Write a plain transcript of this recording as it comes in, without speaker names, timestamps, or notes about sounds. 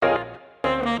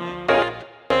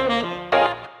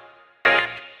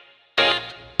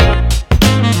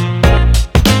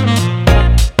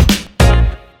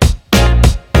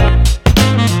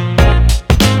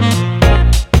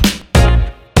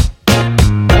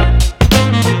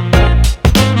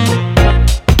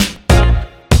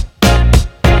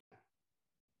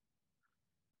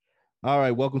All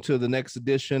right, welcome to the next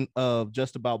edition of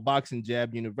Just About Boxing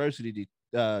Jab University.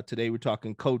 Today we're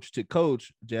talking coach to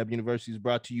coach. Jab University is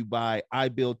brought to you by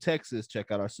iBuild Texas. Check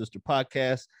out our sister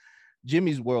podcast,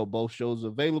 Jimmy's World. Both shows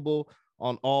available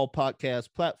on all podcast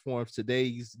platforms.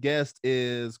 Today's guest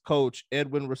is Coach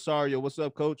Edwin Rosario. What's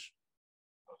up, Coach?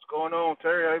 What's going on,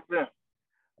 Terry? How you been?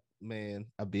 Man,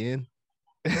 I've been.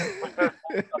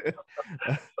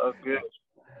 So good.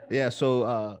 Yeah,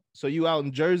 so you out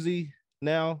in Jersey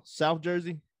now, South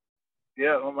Jersey?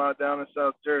 Yeah, I'm out down in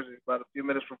South Jersey, about a few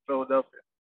minutes from Philadelphia.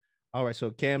 All right, so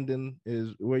Camden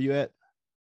is where you at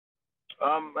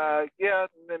Yeah,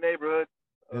 in the neighborhood.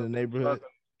 in the Southern, neighborhood?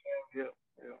 yeah,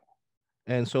 yeah.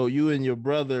 And so you and your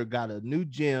brother got a new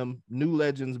gym, New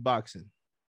Legends Boxing.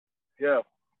 Yeah,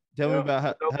 Tell me yeah. about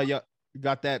It's how open. y'all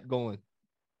got that going.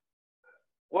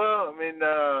 Well, I mean,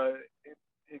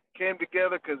 it came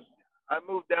together because I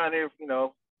moved down here,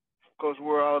 of course, we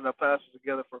were all in the passes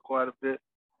together for quite a bit.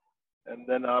 And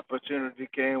then the opportunity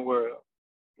came where,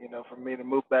 for me to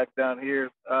move back down here.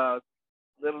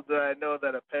 Little did I know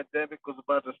that a pandemic was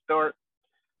about to start,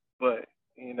 but,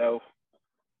 you know,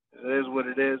 it is what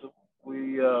it is.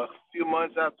 A few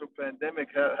months after the pandemic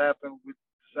happened, we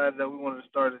decided that we wanted to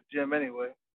start a gym anyway.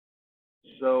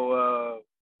 So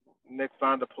Nick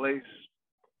found a place,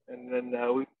 and then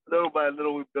we little by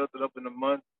little we built it up in a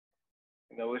month.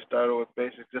 We started with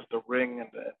basic, just a ring and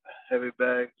heavy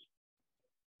bags,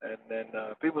 and then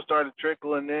people started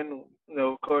trickling in.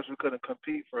 Of course, we couldn't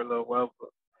compete for a little while, but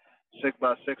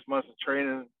about 6 months of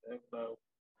training, and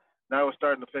now we're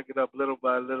starting to pick it up little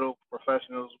by little.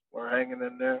 Professionals were hanging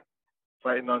in there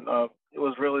fighting on. It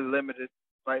was really limited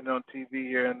fighting on TV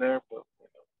here and there, but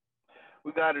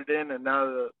we got it in. And now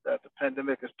that the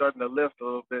pandemic is starting to lift a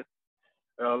little bit,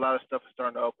 a lot of stuff is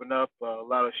starting to open up. A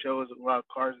lot of shows, a lot of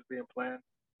cards are being planned.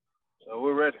 So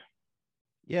we're ready.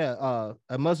 Yeah,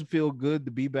 it must feel good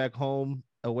to be back home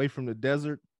away from the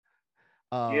desert.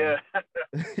 Uh, Yeah,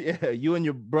 yeah, you and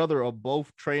your brother are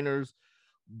both trainers.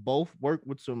 Both work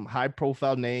with some high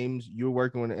profile names. You're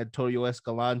working with Antonio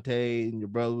Escalante, and your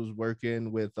brother was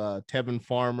working with Tevin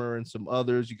Farmer and some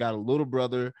others. You got a little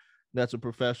brother that's a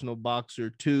professional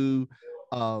boxer too.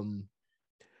 Um,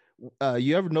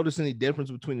 you ever notice any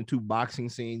difference between the two boxing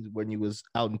scenes when you was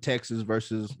out in Texas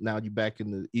versus now you back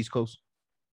in the East Coast?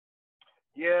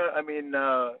 yeah. I mean,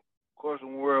 of course,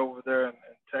 when we were over there in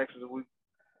Texas,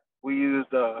 we used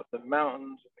the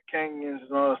mountains, and the canyons,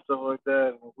 and all that stuff like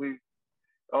that. And we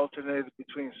alternated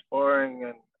between sparring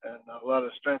and a lot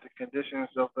of strength and conditioning and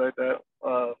stuff like that.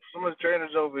 Some of the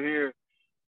trainers over here,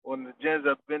 when the gyms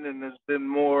I've been in, there's been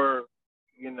more,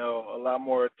 a lot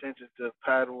more attention to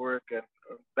pad work and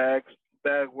bag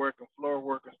work and floor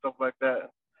work and stuff like that.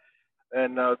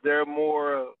 And they're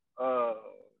more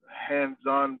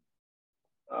hands-on,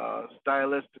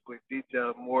 stylistically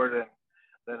detailed more than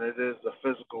it is a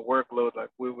physical workload like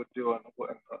we would do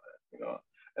you know.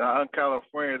 And out in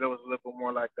California, there was a little bit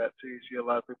more like that too. You see a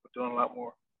lot of people doing a lot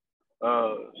more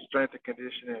strength and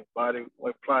conditioning, body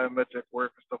like plyometric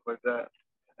work and stuff like that.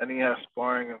 And he has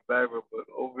sparring and bag work, but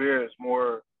over here it's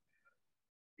more,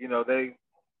 they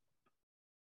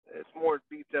it's more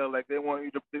detailed. Like they want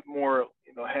you to be more,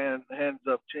 hands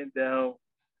up, chin down,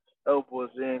 elbows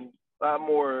in. A lot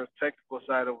more technical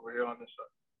side over here on this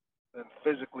side, and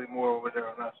physically more over there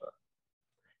on that side.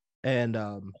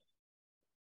 And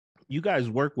you guys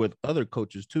work with other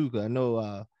coaches too. 'Cause I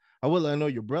know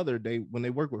your brother. They when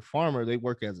they work with Farmer, they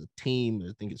work as a team.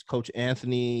 I think it's Coach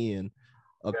Anthony and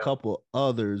a Yeah, couple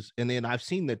others. And then I've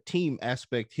seen the team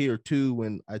aspect here too.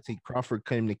 When I think Crawford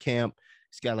came to camp,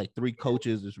 he's got like three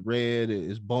coaches. It's Red,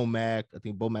 it's Bomac. I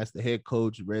think Bomac's the head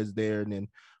coach. Red's there, and then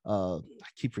I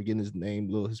keep forgetting his name.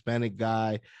 Little Hispanic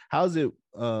guy. How's it?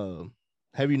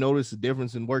 Have you noticed a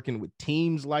difference in working with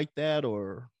teams like that,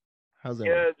 or how's that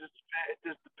work? yeah. It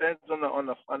just depends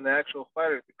on the actual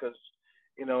fighter because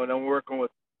and I'm working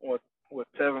with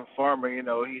Tevin Farmer.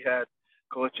 He had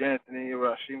Coach Anthony,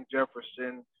 Rasheem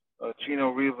Jefferson, Chino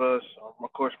Rivas,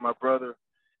 of course my brother,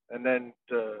 and then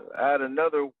to add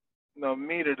another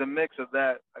me to the mix of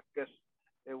that. I guess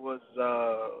it was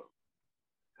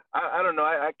I don't know.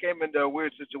 I came into a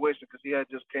weird situation because he had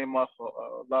just came off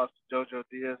a loss to JoJo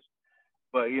Diaz,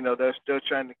 but they're still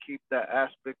trying to keep that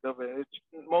aspect of it. It's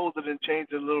molded and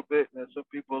changed a little bit, and some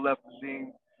people left the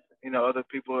scene. Other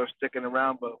people are sticking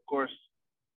around, but of course,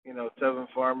 Tevin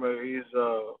Farmer, he's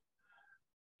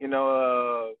you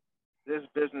know, this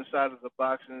business side of the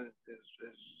boxing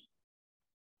is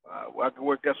I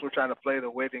guess we're trying to play the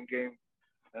waiting game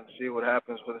and see what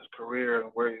happens with his career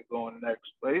and where he's going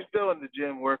next. But he's still in the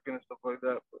gym working and stuff like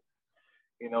that. But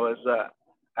it's a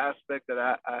aspect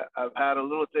that I've had a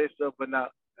little taste of, but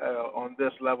not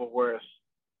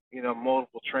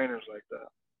trainers like that.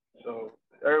 So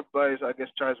everybody's, I guess,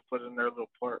 tries to put in their little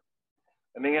part.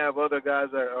 And then you have other guys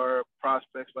that are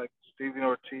prospects like Steven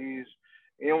Ortiz.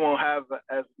 He won't have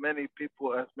as many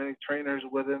people, as many trainers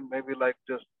with him. Maybe like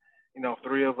just,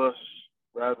 3 of us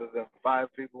rather than 5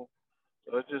 people.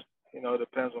 So it just,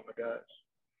 depends on the guys.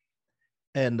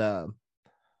 And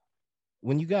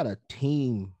when you got a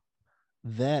team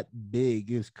that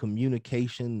big, is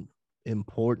communication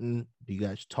important? Do you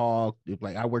guys talk?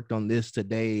 Like, I worked on this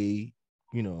today,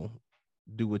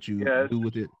 do what you do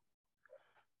with it.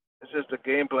 It's just a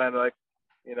game plan. Like,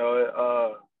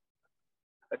 I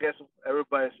guess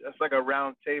it's like a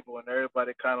round table, and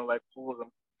everybody kind of like pulls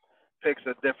and picks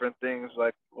at different things.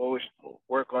 Like, well, we should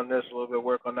work on this a little bit,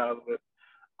 work on that a little bit.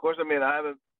 Of course, I mean, I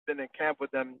haven't been in camp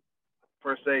with them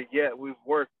per se yet. We've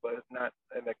worked, but it's not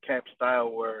in a camp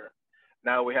style where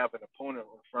now we have an opponent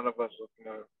in front of us,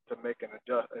 to make an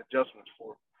adjustments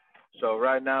for. So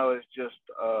right now it's just,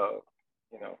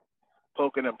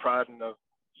 poking and prodding of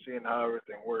seeing how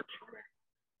everything works for me.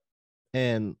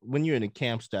 And when you're in a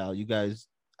camp style, you guys,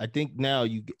 I think now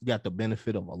you got the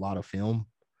benefit of a lot of film.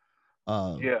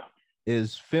 Yeah.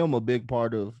 Is film a big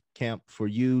part of camp for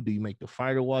you? Do you make the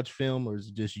fighter watch film, or is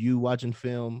it just you watching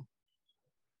film?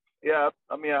 Yeah,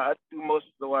 I mean, I do most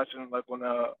of the watching, like when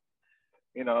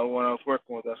when I was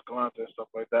working with Escalante and stuff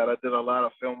like that. I did a lot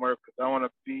of film work because I want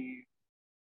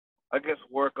to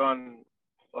work on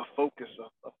a focus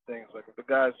of things. Like if the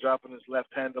guy's dropping his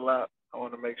left hand a lot, I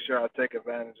want to make sure I take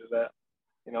advantage of that,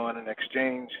 in an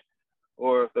exchange.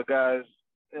 Or if the guy's,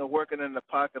 working in the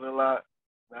pocket a lot,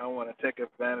 I want to take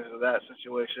advantage of that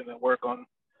situation and work on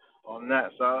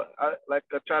that. So I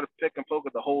try to pick and poke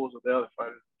at the holes of the other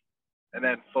fighters and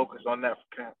then focus on that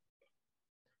for camp.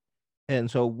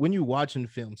 And so when you're watching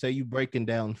film, say you breaking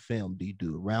down film, do you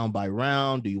do it round by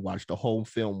round? Do you watch the whole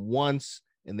film once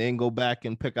and then go back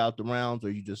and pick out the rounds,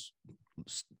 or you just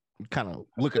kind of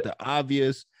look at the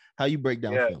obvious? How you break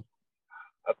down film?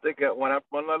 I think when I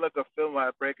look at film,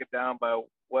 I break it down by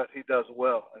what he does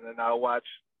well, and then I'll watch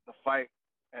the fight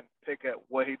and pick at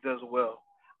what he does well.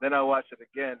 Then I'll watch it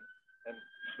again and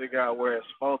figure out where it's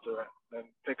faltered and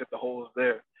pick at the holes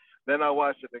there. Then I'll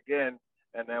watch it again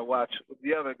and then watch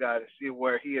the other guy to see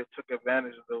where he had took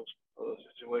advantage of those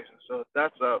situations. So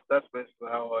that's basically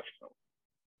how I watch film.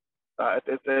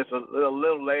 It's a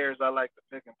little layers I like to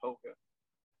pick and poke at.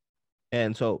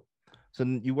 And so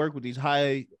you work with these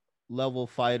high level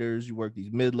fighters, you work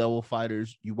these mid-level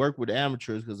fighters, you work with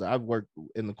amateurs, because I've worked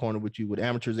in the corner with you with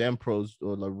amateurs and pros,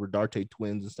 or the Rodarte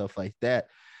twins and stuff like that.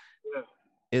 Yeah.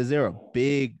 Is there a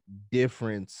big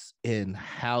difference in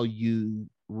how you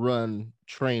run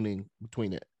training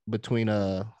between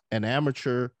an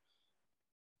amateur,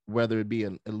 whether it be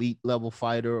an elite level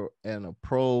fighter, and a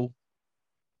pro?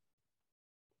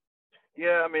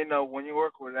 Yeah, I mean, when you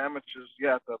work with amateurs, you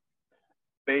have to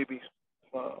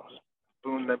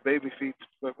spoon their baby feet,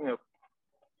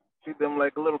 feed them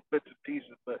like little bits and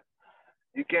pieces. But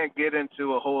you can't get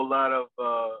into a whole lot of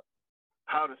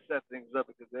how to set things up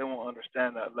because they won't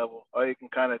understand that level. All you can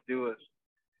kind of do is,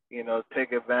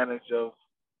 take advantage of,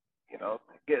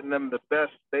 getting them the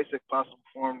best basic possible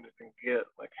form they can get,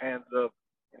 like hands up,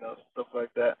 stuff like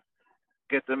that.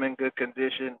 Get them in good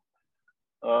condition.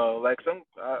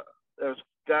 There's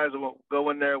guys who will go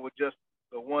in there with just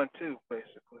the 1-2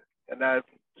 basically, and I've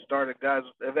started guys.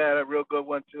 If they had a real good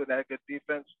 1-2 and had good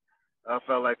defense, I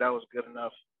felt like that was good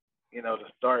enough, to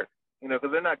start.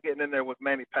 Because they're not getting in there with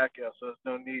Manny Pacquiao, so there's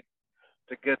no need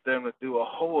to get them to do a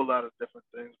whole lot of different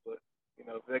things. But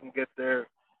if they can get there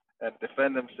and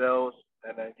defend themselves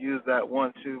and then use that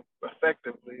 1-2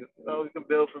 effectively, we can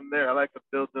build from there. I like to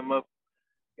build them up,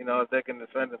 if they can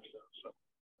defend themselves. So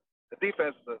the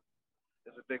defense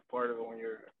is a big part of it when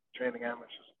you're training amateurs.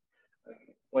 And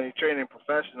when you're training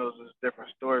professionals, it's a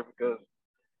different story because,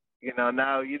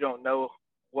 now you don't know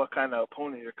what kind of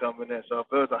opponent you're coming in. So if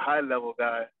it was a high level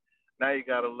guy, now you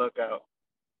got to look out.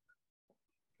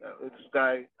 This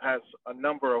guy has a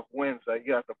number of wins that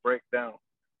you have to break down.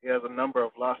 He has a number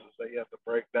of losses that you have to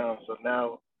break down. So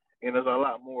now, there's a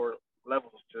lot more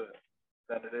levels to it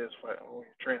than it is when you're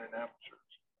training amateurs.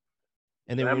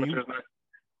 And then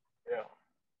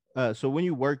so when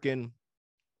you're working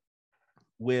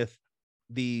with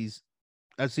these,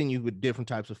 I've seen you with different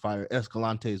types of fighter.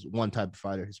 Escalante is one type of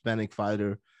fighter, Hispanic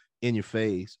fighter, in your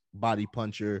face, body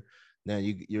puncher. Now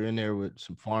you're in there with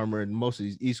some Farmer, and most of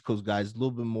these East Coast guys a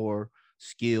little bit more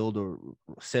skilled or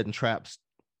setting traps.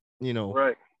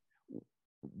 Right.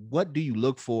 What do you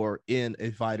look for in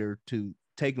a fighter to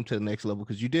take them to the next level?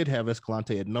 Because you did have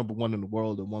Escalante at number 1 in the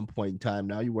world at one point in time.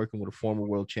 Now you're working with a former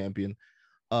world champion.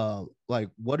 Like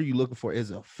what are you looking for?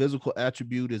 Is it a physical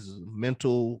attribute? Is it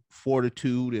mental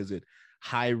fortitude? Is it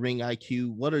high ring IQ?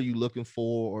 What are you looking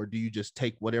for? Or do you just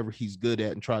take whatever he's good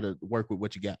at and try to work with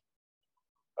what you got?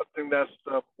 I think that's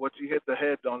what you hit the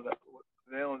head on the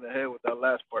nail on the head with that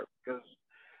last part because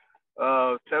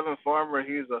Tevin Farmer,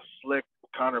 he's a slick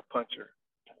counter puncher,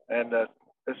 and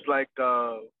it's like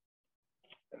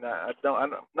and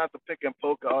I'm not to pick and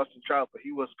poke at Austin Trout, but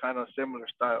he was kind of similar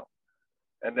style.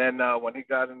 And then when he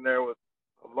got in there with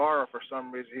Lara, for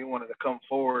some reason, he wanted to come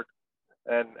forward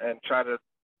and try to,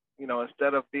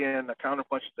 instead of being the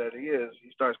counterpuncher that he is, he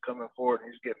starts coming forward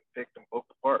and he's getting picked and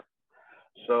poked apart.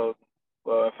 So,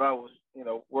 if I was,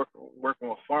 working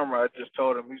with Farmer, I just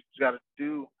told him he's got to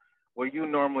do what you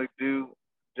normally do,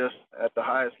 just at the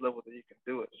highest level that you can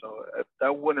do it. So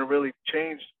that wouldn't really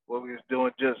change what he was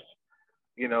doing. Just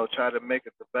try to make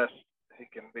it the best he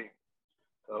can be.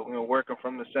 So, working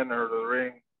from the center of the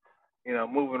ring,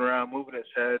 moving around, moving his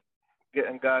head,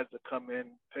 getting guys to come in,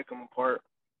 pick him apart,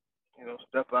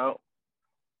 step out.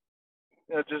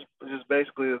 Just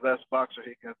basically the best boxer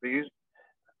he can be.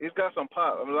 He's got some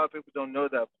pop. I mean, a lot of people don't know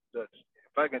that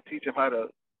if I can teach him how to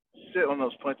sit on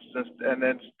those punches and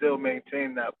then still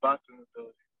maintain that boxing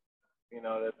ability,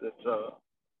 that's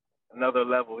another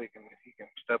level he can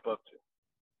step up to.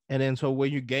 And then so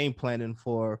when you're game planning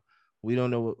for, we don't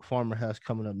know what Farmer has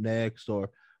coming up next, or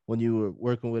when you were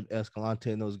working with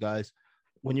Escalante and those guys,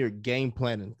 when you're game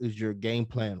planning, is your game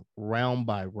plan round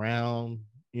by round?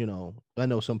 I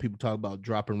know some people talk about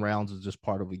dropping rounds as just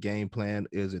part of a game plan.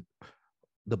 Is it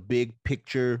the big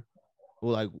picture?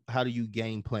 Or like, how do you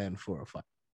game plan for a fight?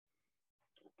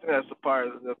 I think that's a part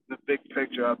of the big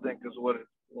picture. I think is what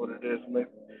it is.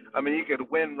 I mean, you could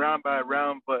win round by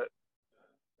round, but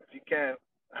if you can't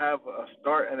have a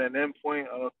start and an end point,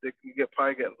 I don't think you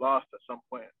probably get lost at some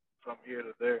point from here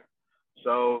to there.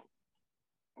 So,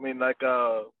 I mean, like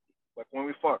when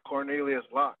we fought Cornelius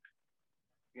Locke,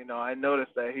 I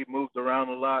noticed that he moved around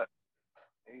a lot,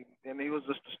 and he was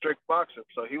just a strict boxer,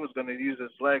 so he was going to use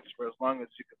his legs for as long as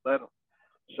you could let him.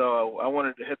 So I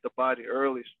wanted to hit the body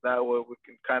early, so that way we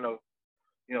can kind of,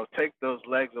 take those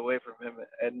legs away from him,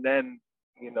 and then,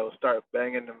 start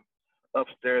banging him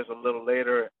upstairs a little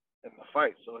later in the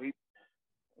fight. So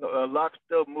Locke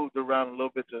still moved around a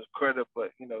little bit to his credit,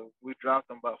 but we dropped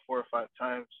him about 4 or 5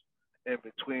 times in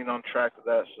between on track of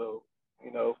that. So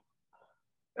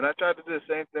and I tried to do the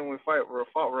same thing when we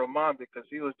fought Roman because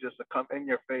he was just a come in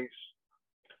your face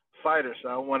fighter. So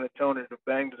I wanted Tony to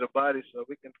bang to the body so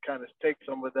we can kind of take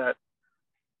some of that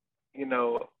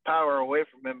power away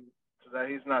from him so that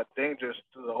he's not dangerous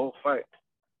to the whole fight.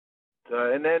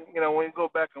 And then when you go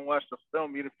back and watch the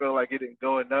film, you feel like he didn't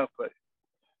go enough, but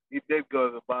he did go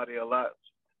to the body a lot,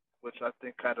 which I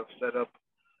think kind of set up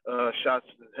shots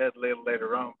to his head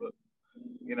later on. But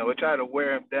we try to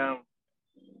wear him down.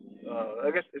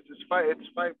 I guess it's fight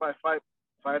by fight,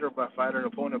 fighter by fighter,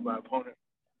 opponent by opponent,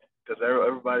 because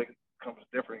everybody comes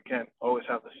different. You can't always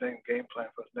have the same game plan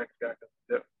for the next guy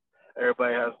because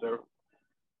everybody has their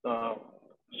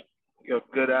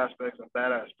good aspects and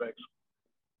bad aspects.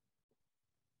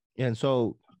 And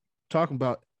so, talking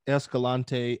about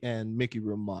Escalante and Mickey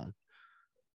Roman,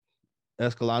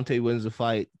 Escalante wins the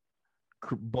fight.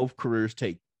 Both careers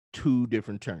take two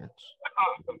different turns.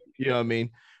 You know what I mean?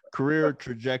 Career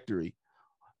trajectory.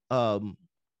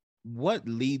 What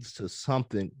leads to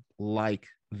something like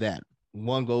that?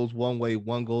 One goes one way,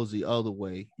 one goes the other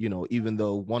way. Even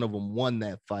though one of them won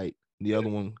that fight, the other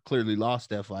one clearly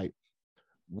lost that fight.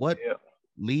 What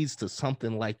leads to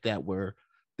something like that where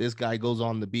this guy goes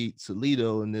on to beat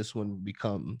Salido and this one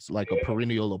becomes like a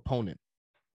perennial opponent?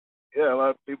 Yeah, a lot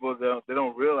of people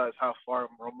don't realize how far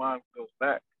Roman goes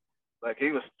back. Like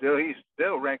he's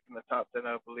still ranked in the top 10,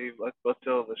 I believe,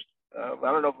 until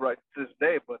I don't know if right to this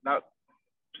day, but not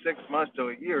 6 months to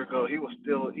a year ago, he's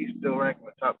still ranked in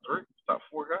the top 3, top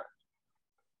 4 guys.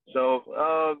 So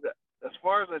as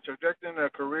far as the trajectory in their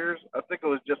careers, I think it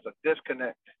was just a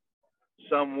disconnect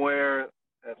somewhere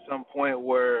at some point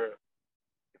where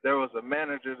there was a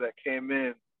manager that came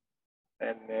in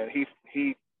and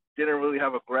he didn't really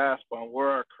have a grasp on where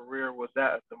our career was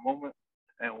at the moment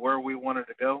and where we wanted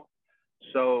to go.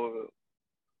 So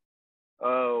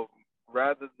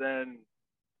rather than,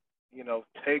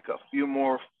 take a few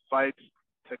more fights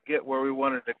to get where we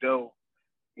wanted to go,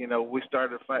 we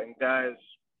started fighting guys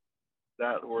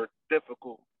that were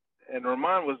difficult. And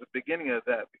Roman was the beginning of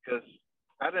that because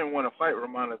I didn't want to fight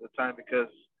Roman at the time because,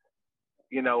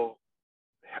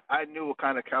 I knew what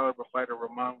kind of caliber fighter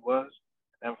Roman was.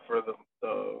 And for the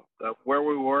where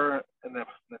we were in the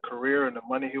career and the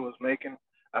money he was making,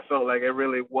 I felt like it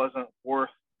really wasn't worth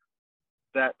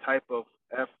that type of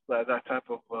that type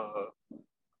of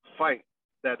fight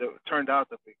that it turned out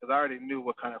to be, because I already knew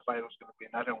what kind of fight it was going to be,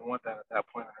 and I didn't want that at that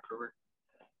point in the career.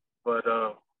 But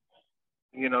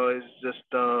it's just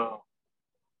the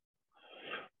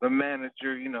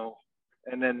manager,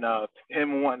 and then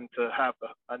him wanting to have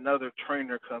another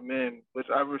trainer come in, which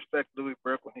I respect Louis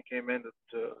Burke when he came in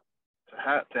to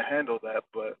handle that,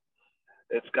 but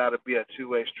it's got to be a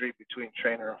two-way street between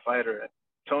trainer and fighter. And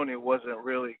Tony wasn't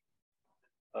really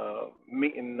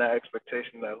meeting that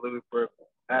expectation that Louis Burke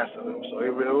asked of him, so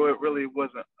it really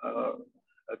wasn't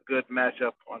a good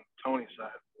matchup on Tony's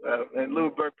side. And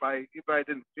Louis Burke probably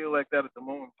didn't feel like that at the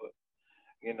moment, but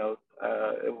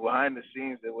behind the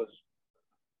scenes, it was,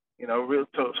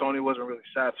 Tony wasn't really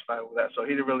satisfied with that, so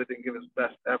he really didn't give his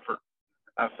best effort,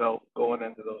 I felt, going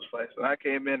into those fights. And I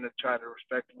came in and tried to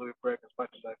respect Louis Burke as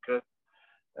much as I could.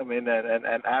 I mean,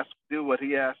 and do what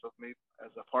he asked of me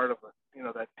as a part of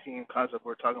that team concept we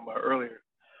were talking about earlier.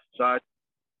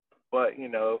 But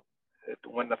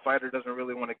when the fighter doesn't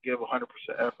really want to give 100%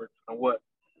 effort on what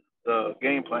the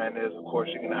game plan is, of course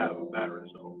you're gonna have a bad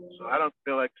result. So I don't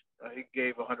feel like he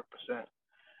gave 100%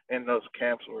 in those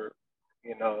camps where,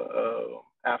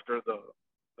 after the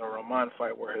Rahman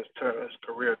fight where his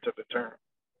career took a turn.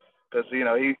 Because he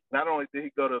not only did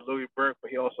he go to Louis Burke,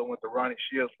 but he also went to Ronnie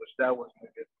Shields, which that wasn't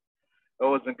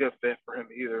a good fit for him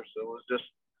either. So it was just,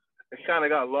 it kind of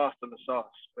got lost in the sauce,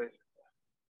 basically.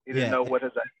 He didn't know what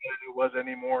his identity was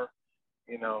anymore,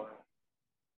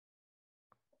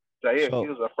 So he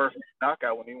was a first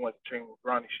knockout when he went to train with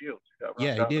Ronnie Shields. He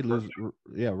did lose.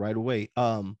 Yeah, right away.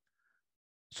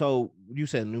 So you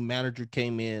said new manager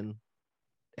came in,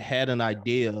 had an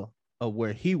idea of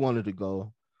where he wanted to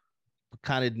go, but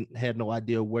kind of had no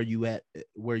idea where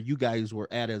you guys were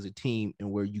at as a team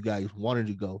and where you guys wanted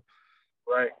to go.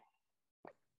 Right.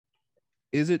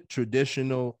 Is it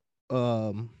traditional?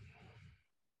 Oh,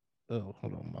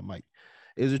 hold on, my mic.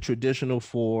 Is it traditional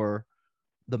for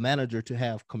the manager to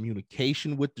have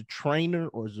communication with the trainer,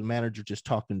 or is the manager just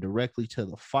talking directly to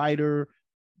the fighter?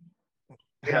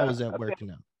 How is that working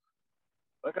out?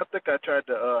 I think I tried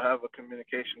to have a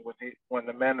communication when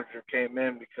the manager came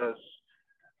in, because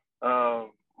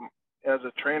as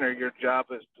a trainer, your job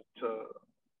is to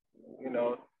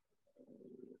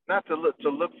not to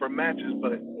look for matches, but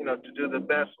to do the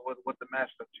best with the match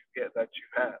that you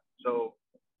have. So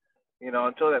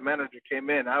until that manager came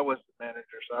in, I was the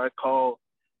manager, so I call.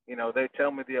 They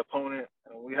tell me the opponent,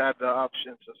 and we had the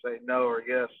option to say no or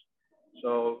yes.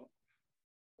 So,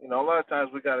 a lot of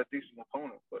times we got a decent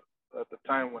opponent, but at the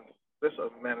time when this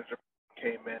manager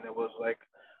came in, it was like,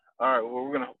 all right, well,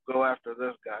 we're going to go after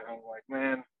this guy. I'm like,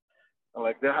 man,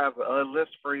 they'll have a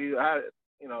list for you. I had,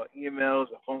 emails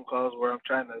and phone calls where I'm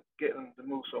trying to get them to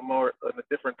move some more in a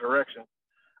different direction.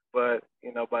 But,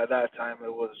 by that time,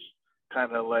 it was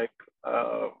kind of like,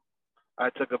 I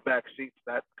took a back seat to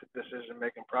that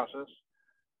decision-making process,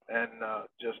 and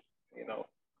just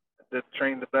did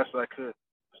train the best I could,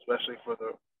 especially for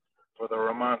the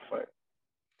Rahman fight.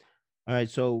 All right,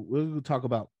 so we're going to talk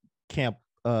about camp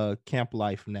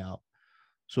life now.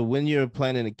 So when you're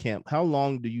planning a camp, how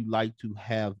long do you like to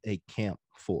have a camp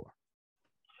for?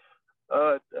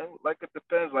 It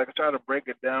depends. I try to break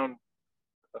it down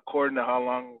according to how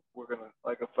long we're gonna.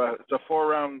 If it's a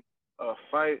 4-round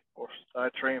fight, or I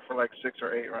train for 6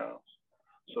 or 8 rounds.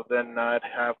 So then I'd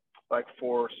have 4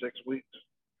 or 6 weeks.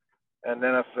 And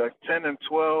then if 10 and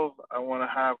 12, I want to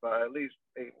have at least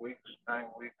 8 weeks, 9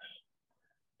 weeks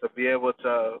to be able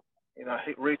to,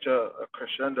 reach a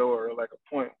crescendo or a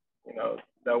point,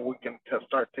 that we can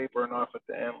start tapering off at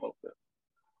the end a little bit.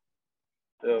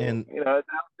 So, and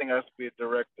everything has to be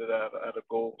directed at a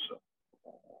goal. So.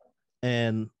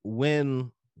 And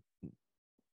when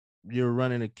you're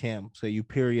running a camp, say you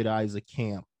periodize a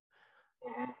camp,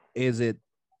 is it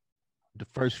the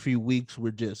first few weeks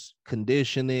we're just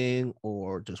conditioning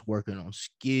or just working on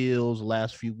skills?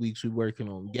 Last few weeks we're working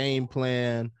on game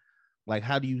plan.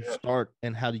 How do you start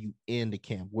and how do you end the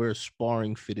camp? Where's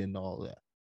sparring fit into all that?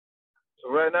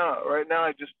 So right now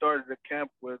I just started the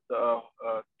camp with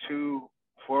 2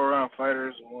 4-round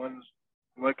fighters. One's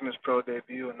making his pro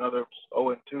debut, another's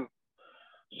 0-2.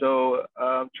 So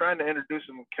I'm trying to introduce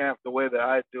them in camp the way that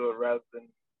I do it, rather than,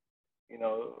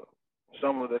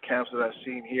 some of the camps that I've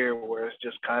seen here where it's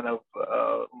just kind of,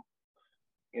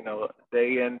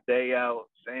 day in, day out,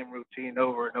 same routine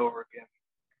over and over again.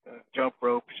 Jump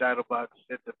rope, shadow box,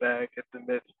 hit the bag, hit the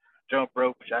mitts, jump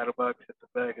rope, shadow box, hit the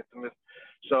bag, hit the mitts.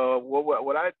 So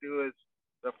what I do is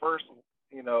the first,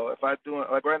 if I do it,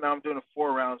 right now I'm doing a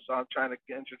 4 rounds, so I'm trying to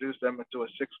introduce them into a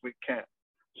 6-week camp.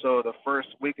 So the first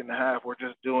week and a half, we're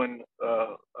just doing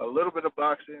a little bit of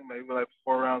boxing, maybe like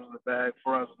 4 rounds in the bag,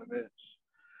 4 rounds in the mitts,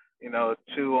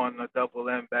 2 on the double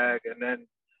end bag, and then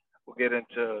we'll get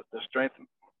into the strength.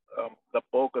 The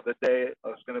bulk of the day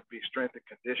is going to be strength and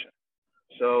condition.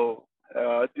 So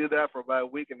I do that for about a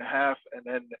week and a half, and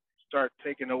then start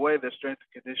taking away the strength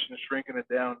and condition, shrinking it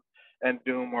down, and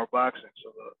doing more boxing.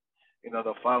 So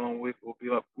the following week we'll be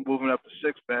moving up to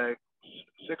 6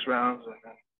 rounds, and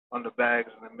then on the bags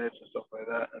and the mitts and stuff like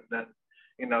that, and then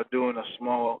doing a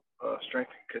small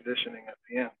strength and conditioning at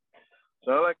the end.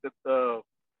 So I like to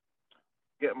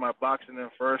get my boxing in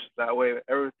first. That way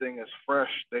everything is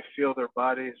fresh. They feel their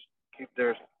bodies, keep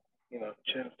their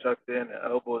chin tucked in,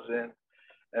 elbows in,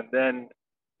 and then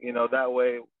that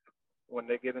way when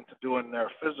they get into doing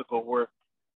their physical work,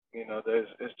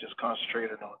 it's just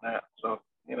concentrated on that. So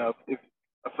if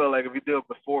I feel like if you do it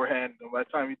beforehand, and by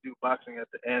the time you do boxing at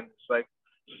the end, it's like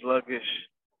sluggish.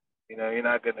 You're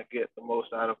not gonna get the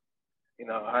most out of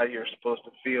how you're supposed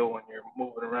to feel when you're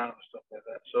moving around and stuff like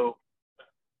that. So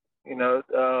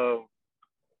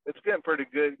it's getting pretty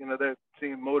good. They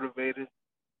seem motivated,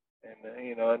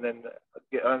 and then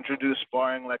get introduce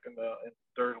sparring like in the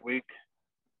third week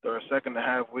or second and a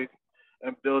half week,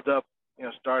 and build up.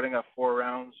 Starting at 4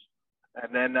 rounds,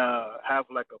 and then have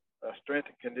like a strength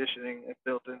and conditioning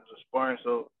built into the sparring.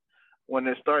 So when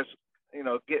it starts,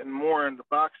 getting more into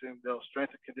boxing, the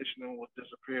strength and conditioning will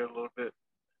disappear a little bit.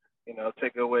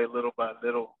 Take it away little by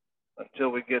little until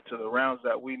we get to the rounds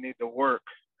that we need to work,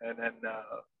 and then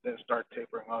start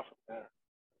tapering off of that.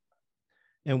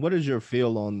 And what is your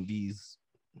feel on these,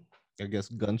 I guess,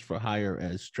 guns for hire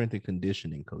as strength and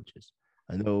conditioning coaches?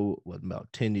 I know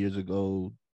about 10 years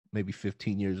ago, maybe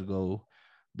 15 years ago,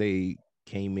 they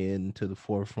came in to the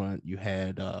forefront. You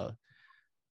had Alex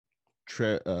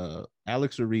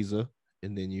Ariza,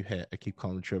 and then you had, I keep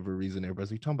calling him Trevor Ariza, and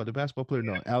everybody's like, you talking about the basketball player?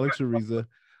 No, Alex Ariza.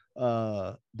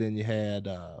 Then you had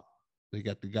they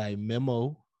got the guy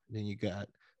Memo, then you got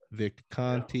Victor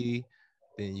Conti,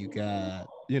 then you got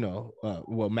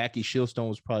Mackie Shieldstone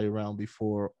was probably around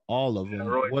before all of them.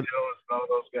 Roy Jones and all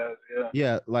those guys,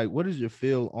 yeah. Like, what is your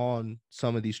feel on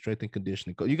some of these strength and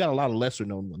conditioning? You got a lot of lesser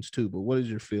known ones too, but what is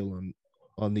your feel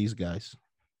on these guys?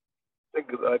 I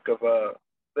think like if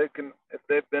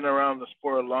they've been around the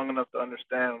sport long enough to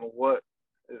understand what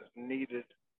is needed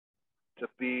to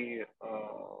be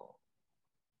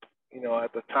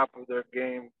at the top of their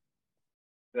game,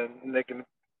 then they can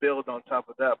build on top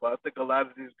of that. But I think a lot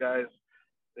of these guys,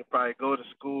 they probably go to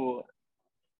school,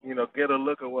 get a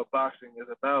look at what boxing is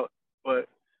about, but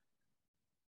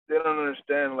they don't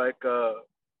understand, like,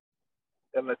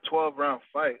 in a 12-round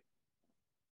fight,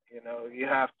 you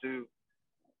have to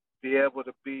be able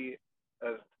to be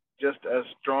just as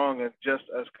strong and just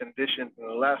as conditioned in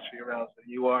the last few rounds that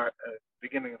you are at the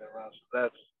beginning of the round. So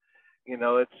that's,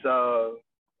 it's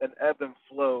an ebb and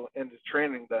flow in the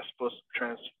training that's supposed to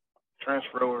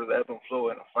transfer over to the ebb and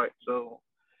flow in a fight. So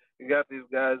you got these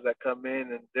guys that come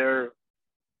in and they're,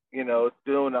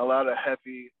 doing a lot of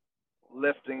heavy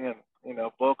lifting and,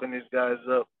 bulking these guys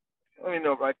up.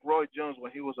 Like Roy Jones,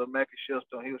 when he was a Mackie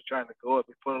Shieldstone, he was trying to go up.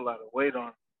 He put a lot of weight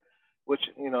on, which,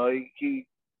 he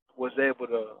was able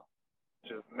to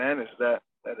manage that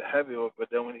heavyweight. But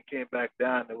then when he came back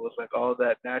down, it was like all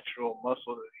that natural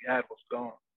muscle that he had was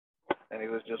gone. And he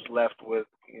was just left with,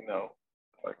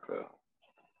 like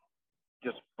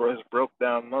just his broke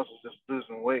down muscles, just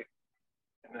losing weight.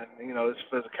 And then, his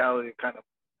physicality kind of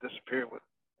disappeared with it.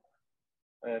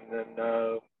 And then,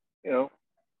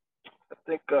 I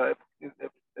think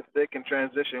if they can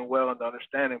transition well into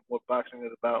understanding what boxing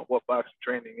is about, what boxing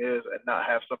training is, and not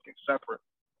have something separate,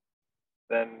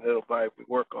 then it'll probably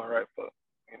work all right. But,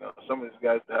 some of these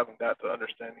guys haven't got to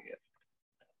understanding yet.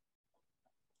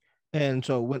 And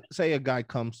so when, say, a guy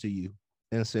comes to you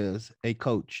and says, hey,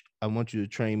 coach, I want you to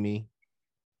train me,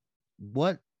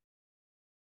 what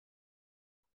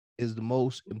is the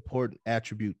most important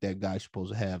attribute that guy's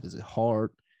supposed to have? Is it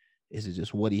heart? Is it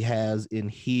just what he has in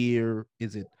here?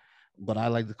 Is it what I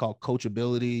like to call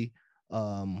coachability,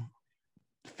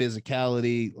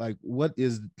 physicality? Like, what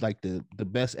is like the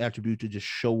best attribute to just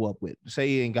show up with? Say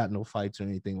he ain't got no fights or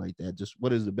anything like that. Just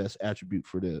what is the best attribute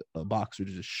for the boxer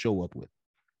to just show up with?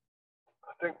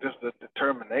 I think just the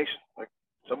determination. Like,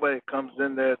 somebody comes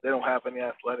in there, they don't have any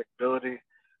athletic ability,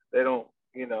 they don't,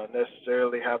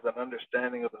 necessarily have an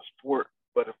understanding of the sport.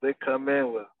 But if they come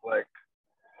in with like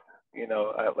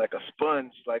a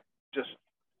sponge, like, just,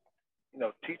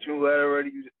 teach me whatever it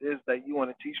is that you want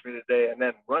to teach me today, and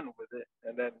then run with it,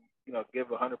 and then, give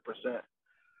 100%,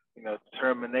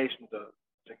 determination to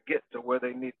get to where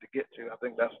they need to get to. I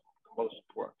think that's the most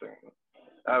important thing.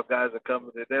 Our guys are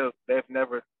coming. They've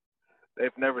never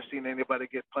seen anybody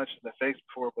get punched in the face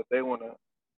before, but they want to,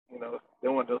 they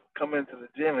want to come into the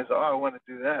gym and say, "Oh, I want to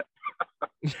do that."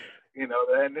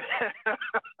 And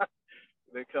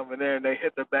they come in there and they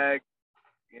hit the bag,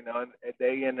 and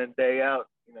day in and day out.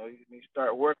 You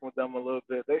start working with them a little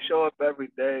bit. They show up every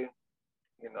day.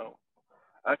 You know,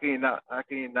 How can you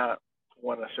not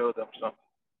want to show them something?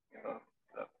 You know,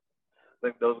 I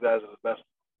think those guys are the best.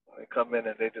 They come in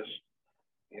and they just,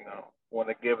 want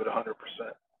to give it 100%.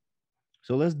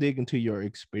 So let's dig into your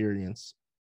experience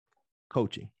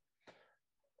coaching.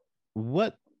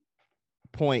 What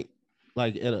point,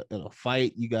 like at a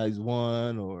fight, you guys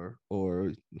won, or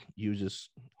you just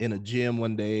in a gym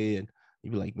one day and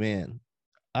you be like, man,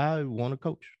 I want to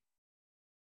coach?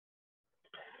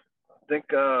 I think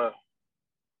I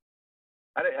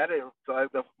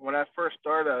didn't. When I first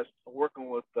started, I was working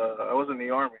with. I was in the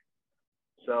army,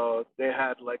 so they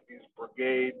had like these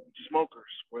brigade smokers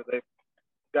where they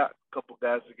got a couple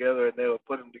guys together and they would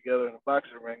put them together in a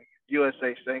boxing ring,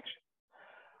 USA sanctioned.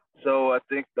 So I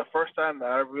think the first time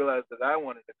that I realized that I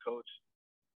wanted to coach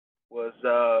was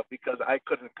because I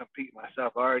couldn't compete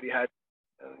myself. I already had,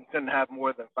 you couldn't have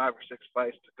more than 5 or 6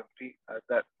 fights to compete at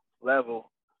that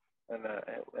level, and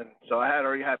so I had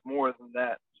already had more than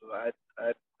that. So I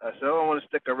said, oh, I want to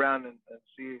stick around and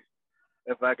see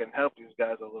if I can help these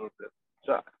guys a little bit.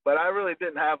 So, but I really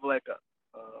didn't have like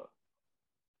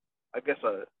I guess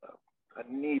a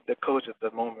need to coach at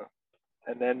the moment.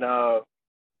 And then I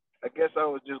guess I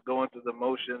was just going through the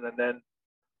motion, and then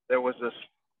there was this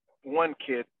one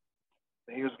kid.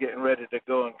 He was getting ready to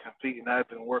go and compete, and I've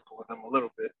been working with him a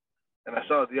little bit. And I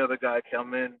saw the other guy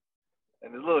come in,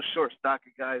 and this little short,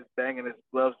 stocky guy is banging his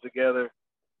gloves together.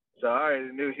 So I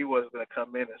already knew he was going to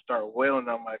come in and start wailing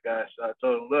on my guy. So I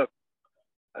told him, look,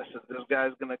 I said, this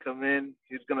guy's going to come in.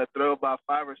 He's going to throw about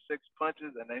 5 or 6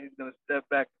 punches, and then he's going to step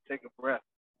back and take a breath.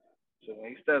 So when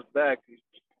he steps back, he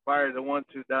fires a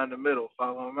 1-2 down the middle,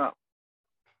 follow him out.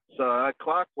 So at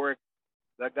clockwork,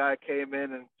 that guy came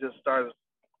in and just started,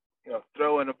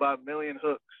 throwing about a million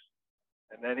hooks.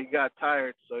 And then he got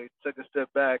tired, so he took a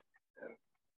step back, and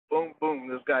boom, boom,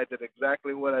 this guy did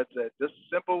exactly what I said. Just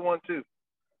a simple 1-2,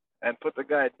 and put the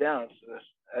guy down.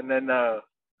 And then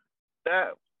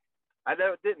that I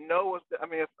didn't know was. I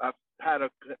mean, I had a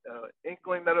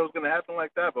inkling that it was going to happen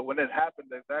like that, but when it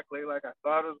happened exactly like I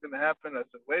thought it was going to happen, I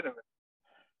said, wait a minute.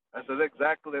 I said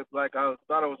exactly like I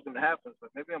thought it was going to happen,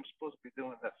 but maybe I'm supposed to be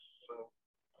doing this. So,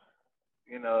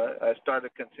 I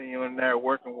started continuing there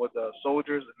working with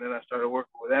soldiers, and then I started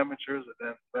working with amateurs, and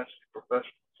then eventually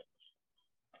professionals.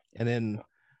 And then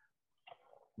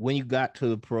when you got to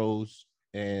the pros,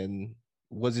 and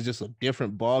was it just a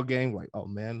different ball game? Like, oh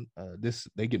man, this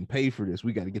they getting paid for this.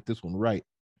 We got to get this one right.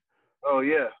 Oh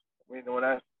yeah, I mean when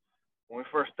I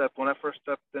first stepped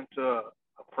into a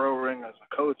pro ring as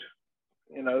a coach,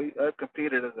 I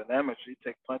competed as an amateur. You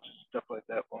take punches and stuff like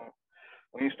that.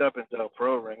 When you step into a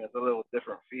pro ring, it's a little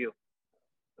different feel.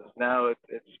 Because now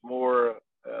it's more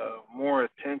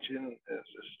attention.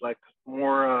 It's like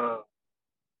more a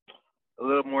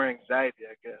little more anxiety,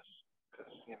 I guess,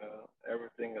 because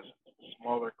everything is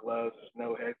smaller gloves, there's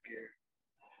no headgear,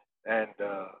 and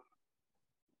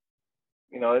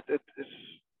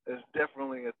it's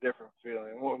definitely a different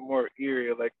feeling, more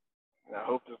eerie. Like I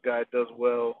hope this guy does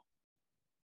well,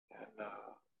 and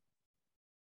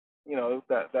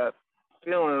that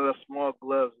feeling of the small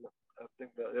gloves. I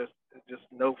think that there's just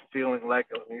no feeling like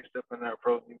it when you step in that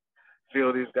pro. You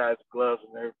feel these guys' gloves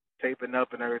and they're taping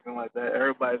up and everything like that.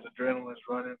 Everybody's adrenaline's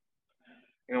running.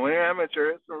 When you're amateur,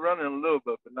 it's running a little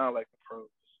bit, but not like the pros.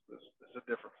 It's a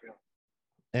different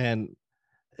feeling.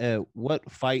 And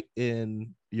what fight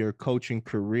in your coaching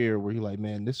career were you like,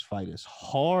 man, this fight is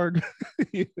hard?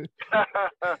 I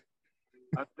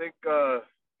think, I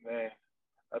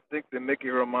think the Mickey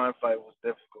Roman fight was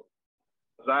difficult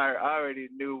because I already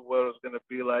knew what it was going to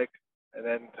be like, and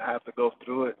then to have to go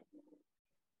through it,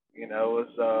 it was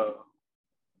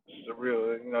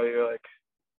surreal. You're like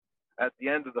at the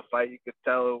end of the fight, you could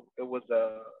tell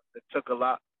it took a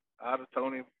lot out of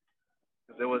Tony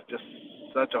because it was just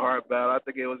such a hard battle. I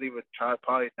think it was even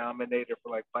probably nominated for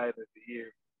like fight of the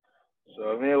year.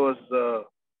 So I mean, it was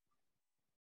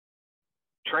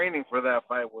training for that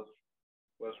fight was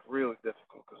really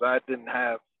difficult because I didn't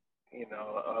have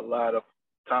a lot of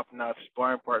top-notch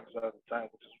sparring partners at the time,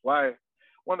 which is why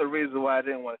one of the reasons why I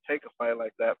didn't want to take a fight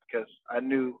like that because I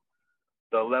knew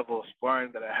the level of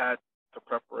sparring that I had for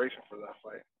preparation for that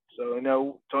fight. So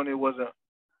Tony wasn't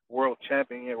world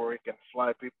champion yet where he can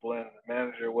fly people in. The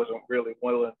manager wasn't really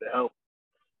willing to help.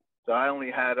 So I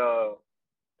only had I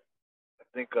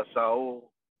think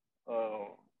Saul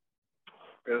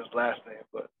forget his last name,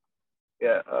 but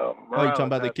yeah, Oh, you talking Morales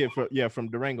about the had. kid from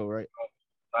Durango, right?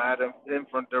 I had him in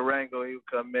from Durango. He would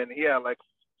come in. He had like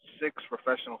 6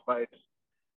 professional fights,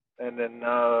 and then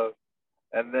the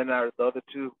other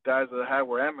 2 guys that I had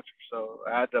were amateurs. So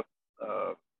I had to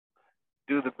uh,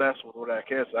 do the best with what I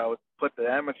could. So I would put the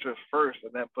amateurs first,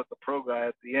 and then put the pro guy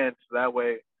at the end. So that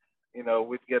way,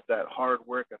 we'd get that hard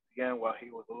work at the end while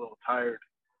he was a little tired,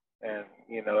 and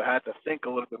I had to think a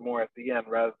little bit more at the end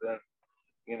rather than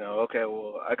okay,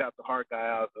 well, I got the hard guy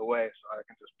out of the way, so I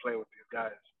can just play with these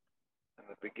guys in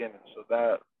the beginning. So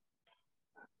that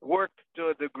worked to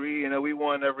a degree. We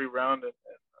won every round, and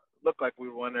looked like we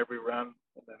won every round,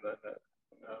 and then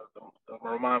the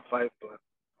Roman fight. But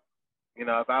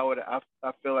if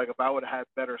I feel like if I would have had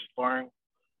better sparring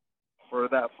for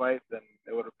that fight, then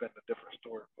it would have been a different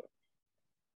story. But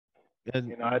I And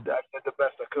did the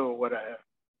best I could with what I had.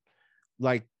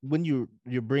 like when you're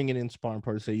bringing in sparring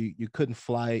partners, say you couldn't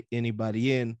fly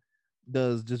anybody in,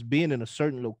 does just being in a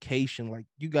certain location, like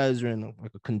you guys are in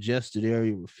like a congested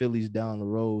area with Philly's down the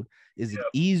road, is it Yeah,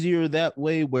 easier that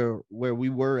way where we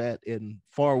were at in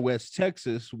far west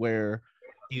Texas, where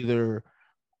either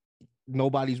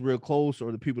nobody's real close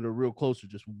or the people that are real close are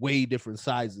just way different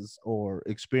sizes or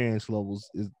experience levels?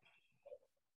 Is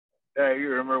yeah. You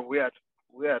remember we had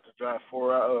to drive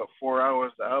 4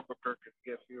 hours to Albuquerque to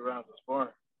get a few rounds of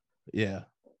sparring. yeah.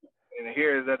 And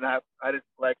here that I did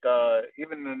like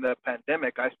even in the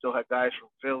pandemic I still had guys from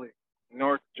Philly,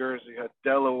 North Jersey,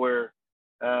 Delaware,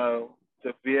 uh,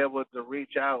 to be able to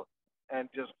reach out and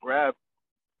just grab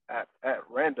at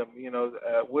random,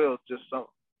 at will, just some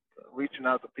reaching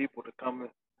out to people to come in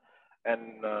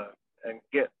and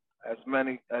get as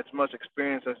much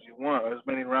experience as you want, or as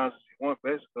many rounds as you want.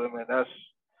 Basically, I mean that's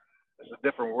it's a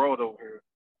different world over here.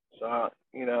 So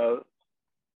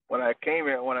when I came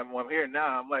here, when I'm here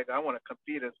now, I'm like, I want to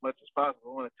compete as much as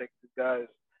possible. I want to take these guys,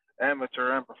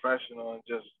 amateur and professional, and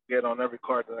just get on every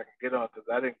card that I can get on, because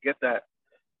I didn't get that.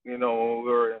 When we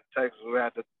were in Texas, we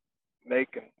had to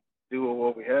make and do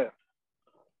what we had.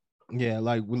 Yeah,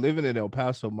 like we're living in El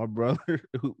Paso. My brother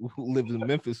who lives in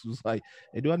Memphis was like,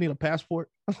 "Hey, do I need a passport?"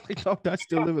 I was like, "No, I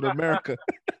still live in America."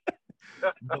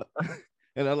 But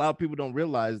and a lot of people don't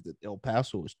realize that El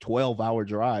Paso is 12-hour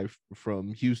drive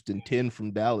from Houston, 10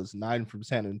 from Dallas, 9 from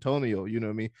San Antonio. You know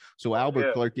what I mean? So Yeah,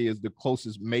 Albuquerque is the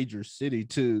closest major city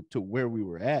to where we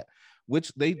were at,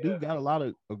 which they do yeah, got a lot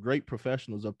of great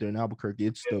professionals up there in Albuquerque.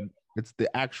 yeah. It's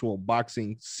the actual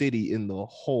boxing city in the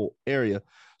whole area.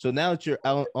 So now that you're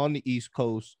out on the East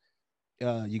Coast,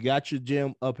 you got your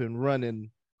gym up and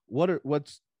running.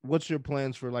 What's your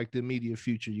plans for like the immediate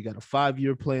future? You got a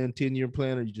 5-year plan, 10-year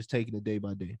plan, or you just taking it day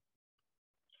by day?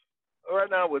 Right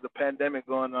now with the pandemic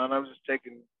going on, I'm just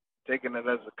taking it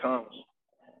as it comes.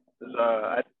 'Cause,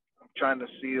 I'm trying to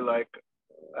see like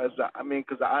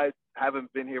because I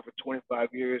haven't been here for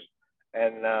 25 years,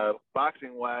 and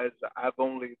boxing wise, I've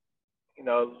only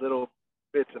little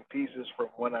bits and pieces from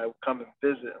when I would come and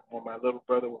visit when my little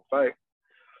brother would fight.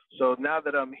 So now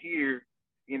that I'm here,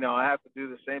 I have to do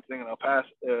the same thing in El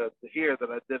Paso here that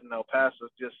I did in El Paso,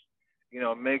 just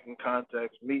making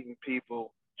contacts, meeting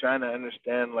people, trying to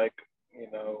understand like you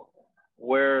know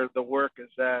where the work is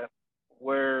at,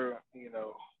 where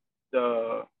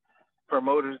the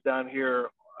promoters down here,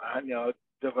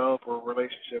 develop a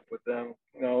relationship with them.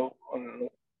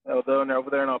 Over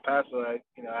there in El Paso, I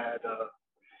had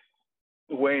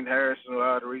Wayne Harrison who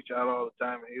I had to reach out all the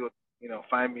time, and he would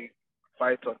find me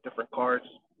fights on different cards.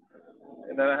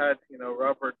 And then I had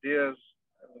Robert Diaz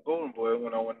and the Golden Boy.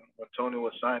 When Tony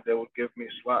was signed, they would give me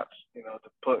slots, to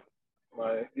put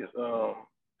my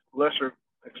lesser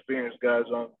experienced guys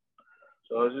on.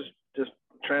 So it's just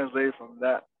translate from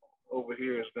that over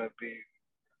here is going to be,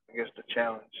 I guess, the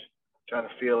challenge, trying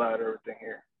to feel out everything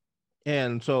here.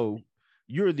 And so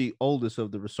you're the oldest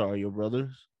of the Rosario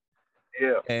brothers,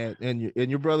 Yeah. and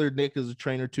your brother Nick is a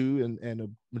trainer too, and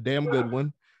a damn good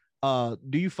one.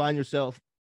 Do you find yourself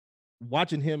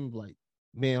watching him like,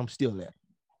 man, I'm still there?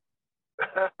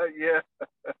 Yeah.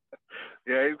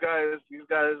 Yeah, he's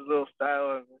got his little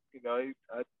style, and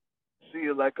I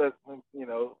see like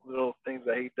little things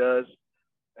that he does,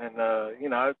 and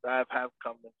I've have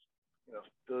comments,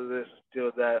 do this,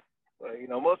 do that. But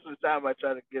most of the time I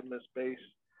try to give him his space,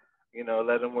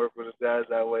 let him work with his guys.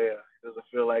 That way, he doesn't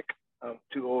feel like I'm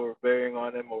too overbearing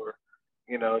on him, or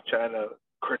trying to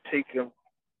critique him,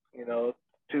 you know,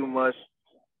 too much.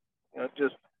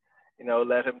 Just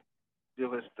let him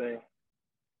do his thing.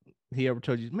 He ever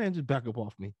told you, man, just back up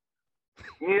off me?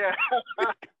 Yeah,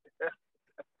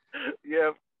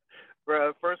 yeah. bro,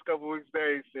 the first couple weeks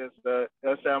there, he says,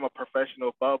 "They'll say I'm a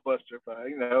professional ball buster, but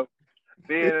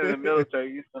being in the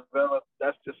military, you develop.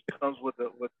 That just comes with the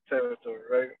territory,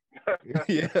 right?"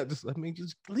 Yeah, just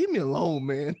leave me alone,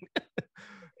 man.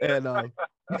 And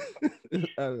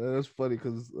that's funny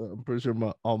because I'm pretty sure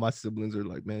all my siblings are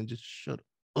like, man, just shut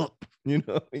up. You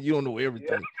don't know Yeah,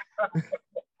 everything.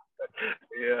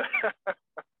 yeah.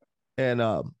 And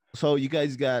so you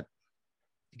got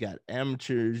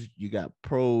amateurs, you got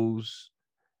pros,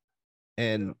 Yeah.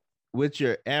 and with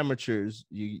your amateurs,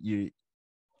 you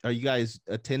are you guys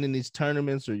attending these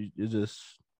tournaments, or you're just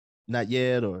not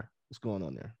yet, or what's going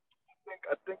on there?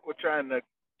 I think we're trying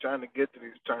to get to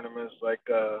these tournaments. Like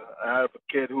I have a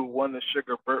kid who won the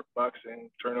Sugar Burt boxing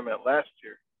tournament last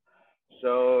year.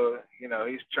 So,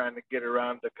 he's trying to get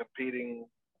around to competing,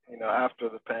 after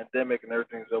the pandemic and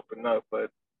everything's opened up. But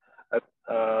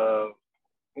uh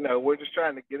we're just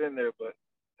trying to get in there, but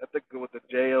I think with the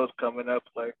JOs coming up,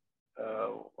 like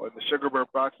or the Sugar Bear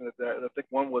boxing, I think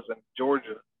one was in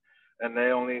Georgia, and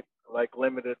they only like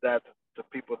limited that to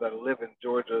people that live in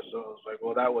Georgia. So it was like,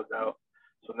 well, that was out.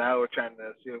 So now we're trying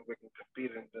to see if we can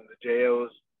compete in the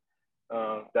JOs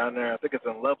down there. I think it's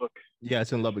in Lubbock Yeah,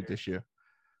 it's in this Lubbock year. this year.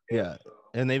 Yeah, Yeah, so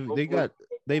and hopefully,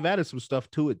 they've added some stuff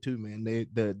to it too, man.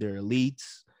 They're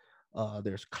elites.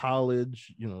 There's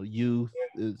college, youth,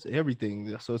 it's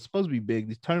everything. So it's supposed to be big.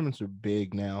 These tournaments are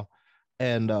big now,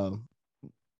 and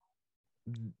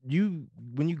you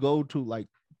when you go to, like,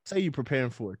 say you're preparing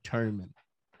for a tournament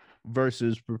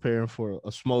versus preparing for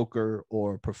a smoker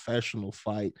or a professional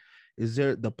fight, is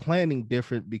there the planning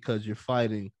different because you're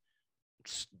fighting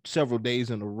several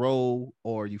days in a row,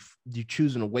 or you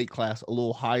choosing a weight class a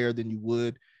little higher than you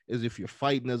would as if you're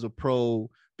fighting as a pro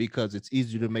because it's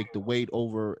easier to make the weight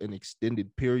over an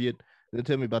extended period? And then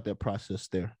tell me about that process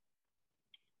there.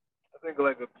 I think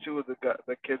like two of the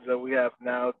kids that we have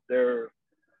now, they're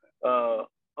uh,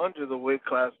 under the weight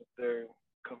class that they're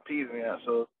competing at.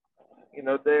 So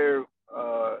they're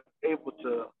able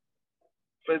to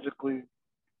physically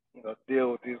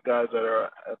deal with these guys that are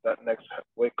at that next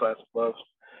weight class above.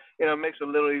 It makes it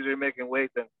a little easier making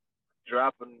weight than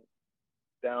dropping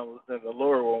down in the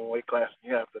lower one weight class.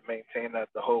 And you have to maintain that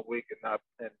the whole week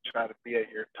and try to be at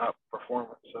your top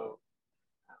performance. So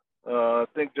I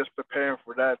think just preparing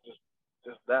for that,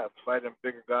 just that fighting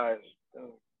bigger guys and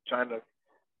trying to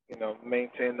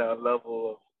maintain that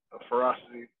level of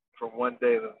ferocity from one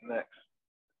day to the next.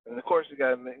 And of course, you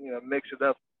got to mix it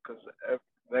up because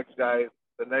next guy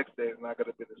the next day is not going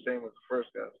to be the same as the first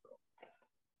guy. So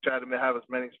try to have as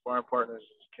many sparring partners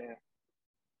as you can.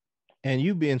 And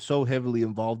you being so heavily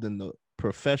involved in the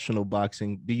professional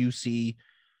boxing, do you see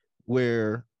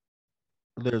where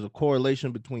there's a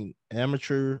correlation between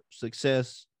amateur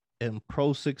success and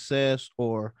pro success?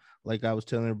 Or, like I was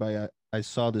telling everybody, I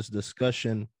saw this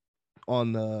discussion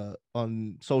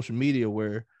on social media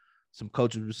where some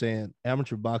coaches were saying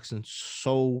amateur boxing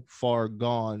so far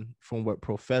gone from what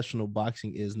professional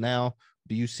boxing is now.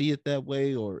 Do you see it that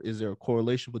way, or is there a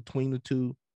correlation between the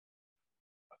two?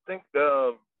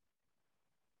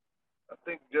 I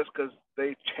think just because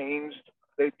they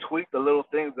tweaked the little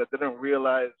things that they didn't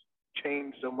realize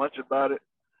changed so much about it.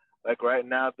 Like right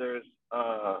now, there's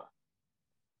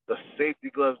the safety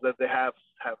gloves that they have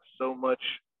so much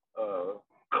uh,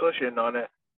 cushion on it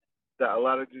that a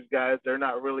lot of these guys they're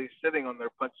not really sitting on their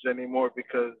punches anymore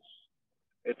because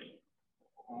it's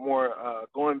more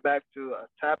going back to a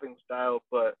tapping style,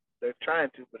 but they're trying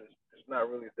to, but it's not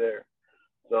really there.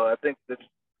 So I think that,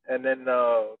 and then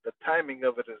the timing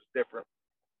of it is different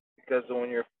because when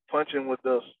you're punching with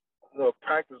those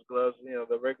practice gloves,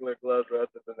 the regular gloves rather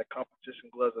than the competition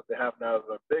gloves that they have now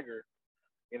that are bigger,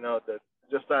 that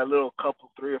just that little couple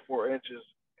 3 or 4 inches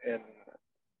and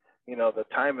the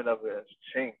timing of it has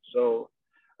changed. So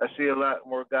I see a lot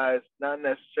more guys not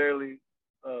necessarily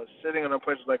sitting on a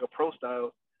punch like a pro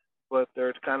style, but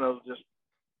they're kind of just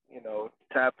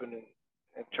tapping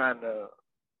and trying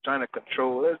to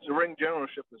control. The ring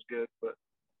generalship is good, but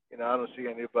I don't see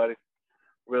anybody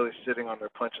really sitting on their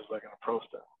punches like in a pro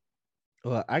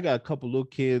style. I got a couple little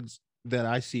kids that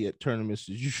I see at tournaments.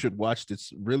 You should watch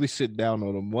this. Really sit down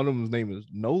on them. One of them's name is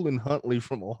Nolan Huntley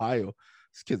from Ohio.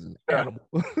 This kid's an animal.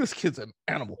 This kid's an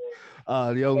animal.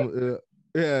 The other,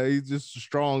 yeah, he's just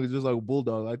strong. He's just like a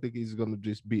bulldog. I think he's gonna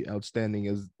just be outstanding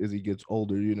as he gets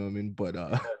older. You know what I mean? But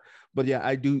but yeah,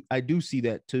 I do see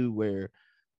that too, where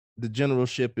the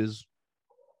generalship is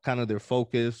kind of their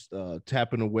focus,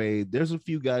 tapping away. There's a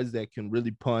few guys that can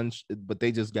really punch, but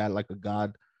they just got like a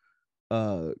god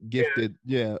Yeah, gifted,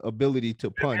 yeah, ability to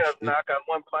if you have punch it.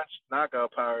 one punch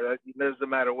knockout power, it doesn't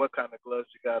matter what kind of gloves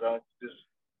you got on. Just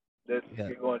that Yeah,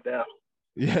 you're going down.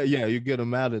 Yeah, you get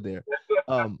them out of there.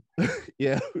 Um,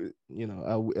 yeah,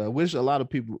 I wish a lot of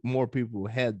more people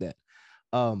had that.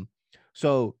 Um,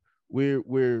 so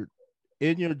we're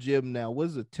in your gym now.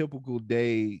 What's a typical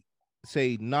day,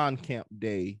 say non-camp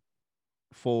day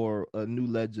for a New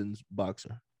Legends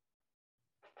boxer?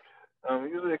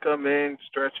 Usually come in,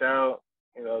 stretch out,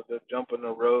 the jump on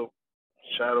the rope,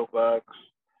 shadow box,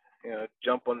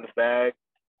 jump on the bag,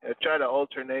 try to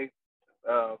alternate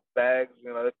bags,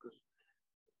 because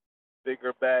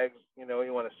bigger bags, you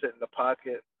want to sit in the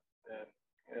pocket,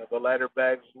 and the lighter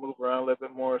bags move around a little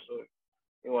bit more, so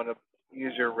you want to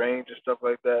use your range and stuff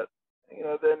like that.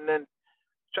 Then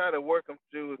try to work them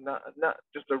through not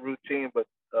just a routine, but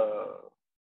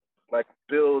like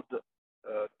build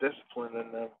discipline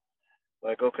in them.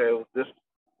 Like, okay, well, this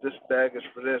bag is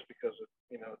for this because of,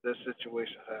 this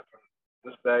situation happened.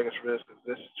 This bag is for this because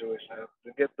this situation happened.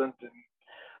 To get them to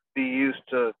be used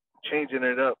to changing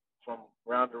it up from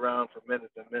round to round, from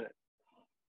minute to minute,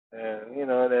 and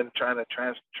then trying to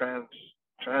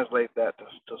translate that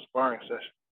to sparring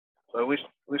session. So we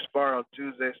spar on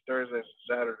Tuesdays, Thursdays,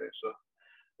 and Saturdays. So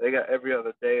they got every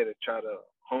other day to try to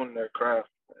hone their craft,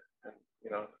 and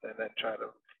and then try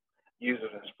to use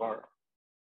it in spar.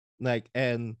 Like,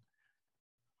 and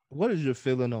what is your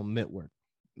feeling on mitt work?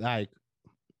 Like,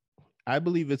 I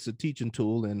believe it's a teaching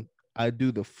tool, and I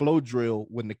do the flow drill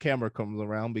when the camera comes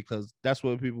around because that's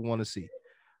what people want to see.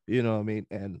 You know what I mean?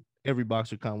 And every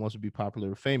boxer kind of wants to be popular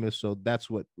or famous, so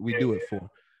that's what we do it for.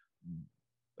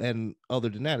 And other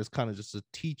than that, it's kind of just a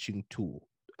teaching tool.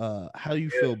 How do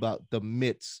you feel about the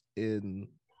mitts in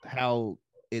how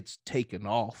it's taken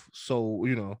off? So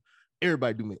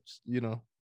everybody do mitts. Yeah,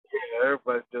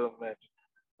 everybody's doing match.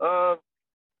 Uh,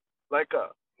 like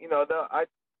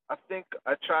I think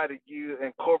I try to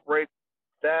incorporate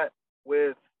that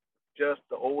with just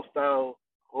the old school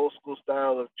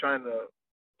style of trying to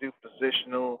do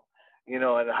positional,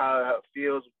 and how it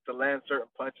feels to land certain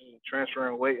punches and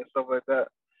transferring weight and stuff like that.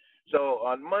 So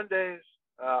on Mondays,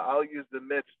 I'll use the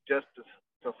mitts just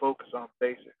to focus on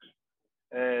basics,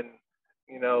 and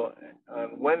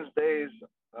on Wednesdays,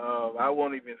 I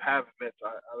won't even have mitts.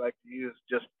 I like to use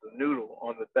just the noodle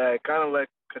on the bag, kind of like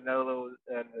Canelo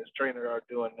and his trainer are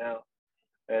doing now.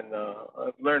 And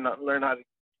I've learn how to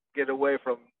get away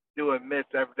from doing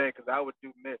mitts every day because I would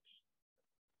do mitts,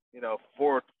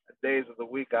 4 days of the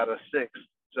week out of 6.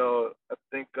 So I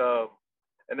think,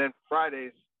 and then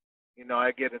Fridays,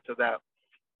 I get into that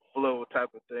flow type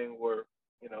of thing where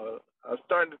I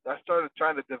started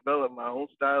trying to develop my own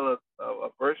style of a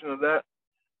version of that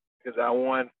because I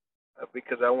want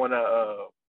to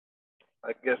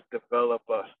I guess develop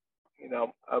a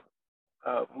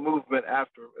movement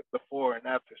after before and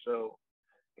after. So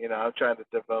I'm trying to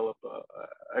develop.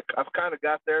 I've kind of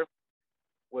got there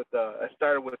with. I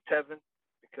started with Tevin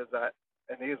because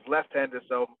and he's left-handed,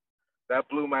 so that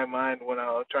blew my mind when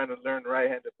I was trying to learn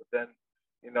right-handed. But then,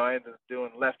 I ended up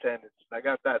doing left-handed. I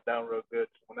got that down real good.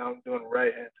 So now I'm doing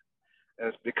right-handed, and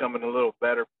it's becoming a little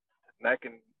better. And I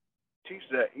can teach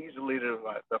that easily to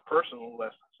the personal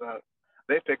lessons.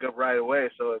 They pick up right away,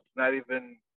 so it's not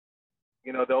even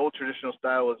the old traditional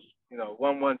style was,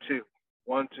 1-1-2,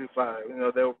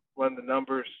 1-2-5. They'll run the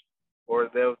numbers, or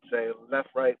they'll say left,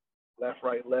 right, left,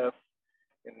 right, left.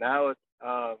 And now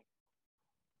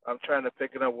I'm trying to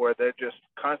pick it up where they're just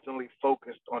constantly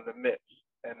focused on the mitts,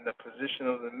 and the position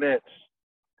of the mitts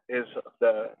is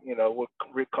what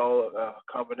we call a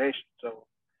combination. So,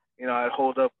 I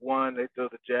hold up one, they throw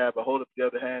the jab. I hold up the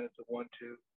other hand, it's a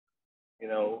 1-2.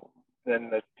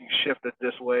 Then you shift it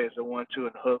this way, it's a 1-2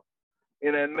 and hook.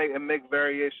 And make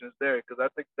variations there because I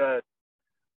think that's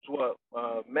what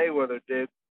Mayweather did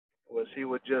was he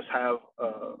would just have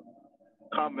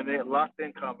locked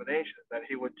in combinations that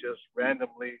he would just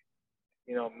randomly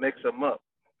mix them up.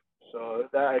 So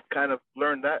that I kind of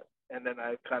learned that, and then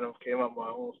I kind of came up with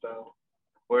my own style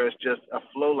where it's just a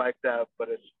flow like that, but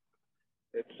it's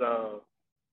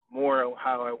more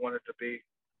how I want it to be,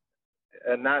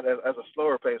 and not as a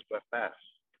slower pace, but fast.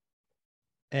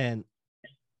 And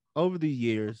over the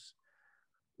years,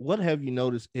 what have you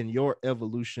noticed in your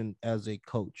evolution as a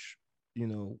coach?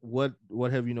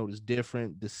 What have you noticed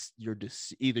different?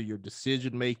 Either your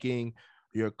decision making,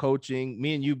 your coaching.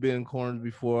 Me and you've been in corners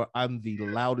before. I'm the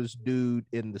loudest dude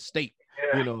in the state.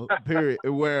 Period.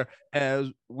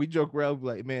 Whereas we joke around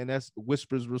like, man, that's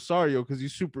Whispers Rosario because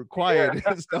he's super quiet Yeah.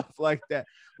 and stuff like that.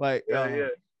 Like, Yeah.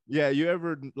 yeah, you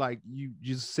ever like you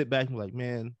just sit back and be like,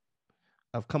 man,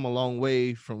 I've come a long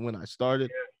way from when I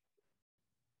started.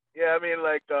 Yeah, I mean,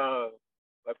 like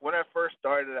when I first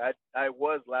started, I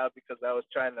was loud because I was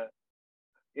trying to,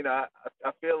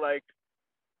 I feel like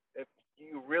if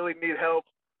you really need help,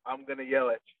 I'm gonna yell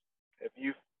at you. If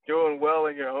you're doing well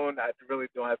on your own, I really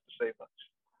don't have to say much.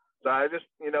 So I just,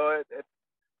 you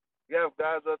have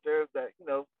guys out there that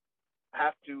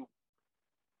have to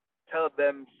tell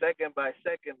them second by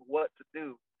second what to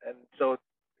do, and so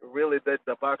really the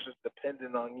boxer's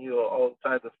dependent on you all the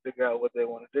time to figure out what they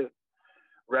want to do,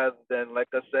 rather than like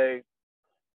I say,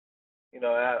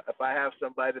 if I have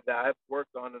somebody that I've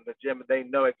worked on in the gym and they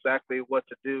know exactly what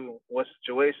to do, what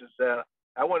situations,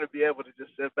 I want to be able to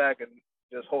just sit back and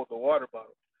just hold the water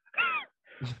bottle,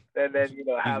 and then Easy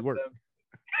have work.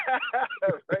 them,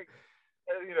 right?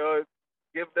 You know,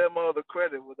 give them all the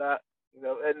credit without,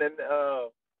 and then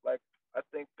like I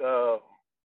think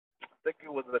it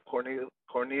was the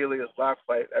Cornelius Lock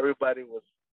fight. Everybody was,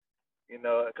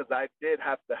 because I did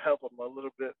have to help him a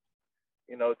little bit,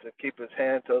 to keep his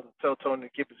hands, tell Tony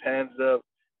to keep his hands up,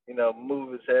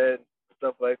 move his head,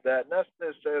 stuff like that. Not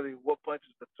necessarily what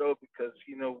punches to throw because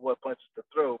he knew what punches to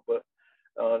throw, but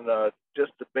on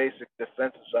just the basic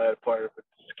defensive side part of it,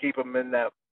 just keep him in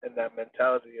that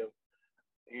mentality of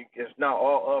it's not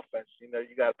all offense. You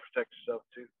got to protect yourself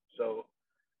too. So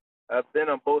I've been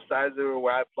on both sides of it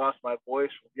where I've lost my voice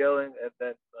from yelling, and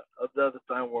then the other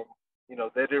time where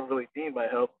they didn't really need my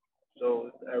help,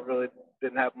 so I really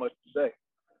didn't have much to say.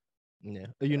 Yeah.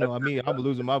 I mean, I'm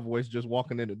losing my voice just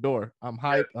walking in the door. I'm Yeah,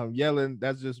 hype. I'm yelling.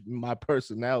 That's just my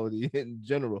personality in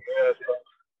general.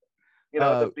 yeah. So,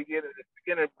 Uh, the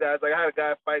beginning guys, like I had a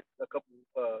guy fight a couple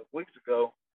weeks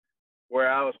ago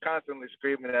where I was constantly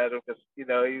screaming at him because he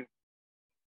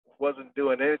wasn't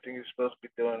doing anything he was supposed to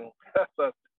be doing.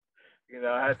 So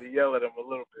I had to yell at him a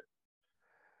little bit.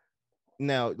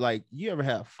 Now, like, you ever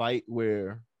had a fight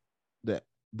where the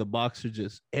the boxer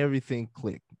just everything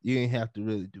clicked? You didn't have to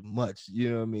really do much. You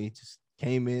know what I mean? Just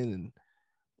came in and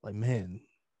like, man,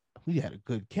 we had a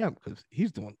good camp because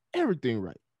he's doing everything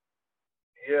right.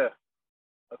 Yeah,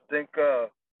 I think there's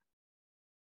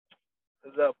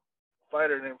a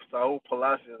fighter named Saul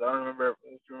Palacios. I don't remember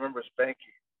if you remember Spanky.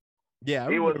 Yeah,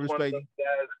 I He was remember one of respect those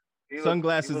guys. He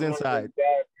sunglasses was one of those inside.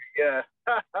 guys. Yeah,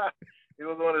 he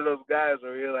was one of those guys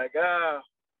where you're like, I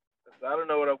don't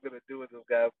know what I'm gonna do with this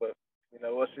guy, but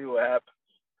we'll see what happens.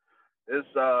 His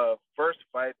first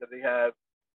fight that he had,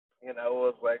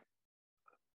 was like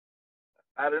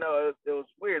I don't know. It was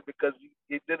weird because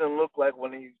he didn't look like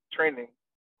when he's training,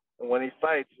 and when he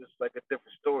fights, it's like a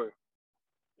different story.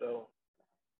 So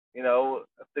I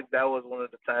think that was one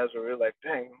of the times where we are like,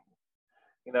 dang,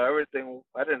 everything.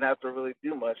 I didn't have to really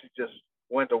do much. He just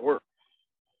went to work.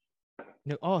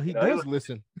 Oh, he He does was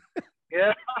listen.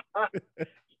 yeah.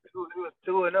 He was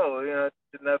 2-0.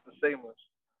 Didn't have to say much.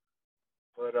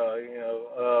 But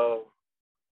I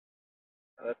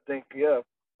think I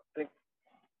think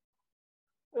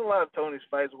a lot of Tony's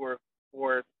fights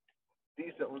were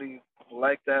decently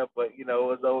like that, but it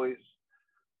was always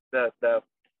that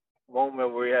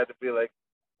moment where you had to be like,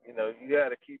 you got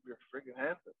to keep your freaking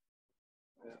hands up.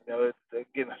 It's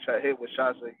getting hit with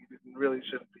shots that you really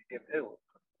shouldn't be getting hit with.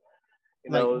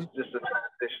 Like, It's just a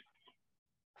transition.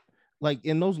 like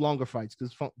in those longer fights,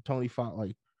 because Tony fought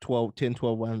like 12, 10,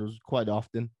 12 rounds quite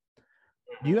often.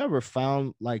 Do you ever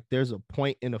found like there's a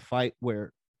point in a fight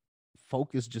where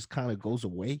focus just kind of goes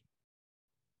away?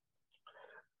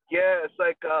 Yeah, it's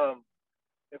like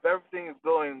if everything is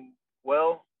going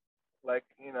well, like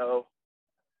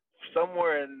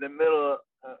somewhere in the middle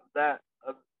of that,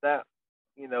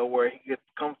 where he gets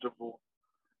comfortable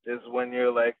is when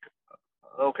you're like,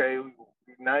 okay,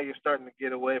 now you're starting to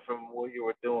get away from what you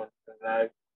were doing, and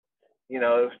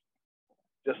it's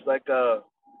just like I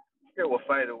forget what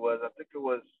fight it was. I think it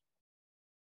was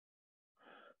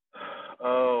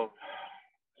um,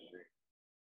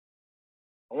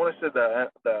 I want to say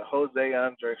the Jose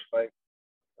Andres fight.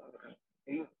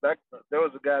 He back there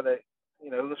was a guy that he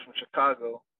was from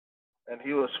Chicago, and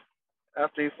he was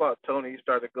after he fought Tony, he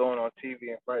started going on TV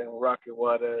and fighting Rocky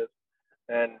Juarez,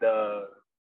 and there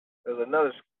was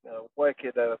another white kid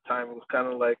at the time who was kind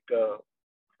of like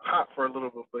hot for a little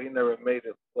bit, but he never made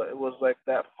it. But it was like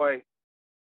that fight,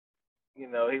 he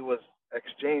was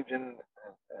exchanging,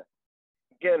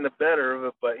 getting the better of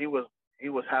it, but he was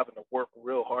having to work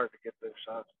real hard to get those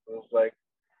shots. It was like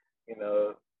you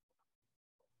know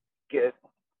get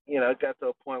it got to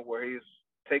a point where he's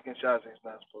taking shots he's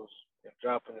not supposed to,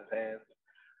 dropping his hands.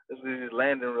 He's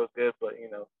landing real good, but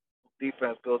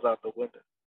defense goes out the window.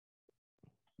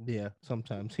 Yeah,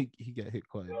 sometimes he got hit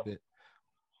quite a bit.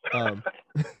 Um,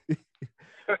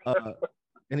 uh,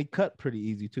 and he cut pretty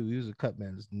easy too. He was a cut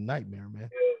man's nightmare, man.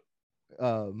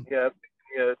 Um, Yeah,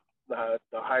 yeah.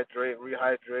 The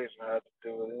rehydration I have to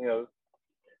do.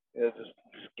 Just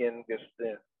skin gets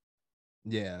thin.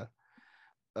 yeah.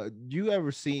 You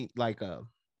ever seen like a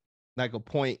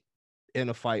point in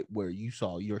a fight where you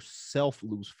saw yourself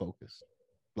lose focus?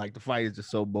 Like the fight is just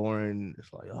so boring.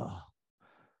 It's like, oh,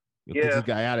 you get Yeah, this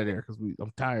guy out of there because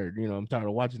I'm tired. I'm tired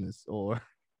of watching this. Or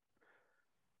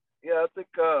yeah. I think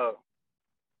it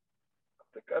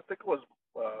was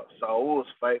Saul's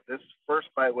fight. This first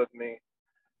fight with me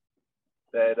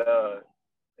that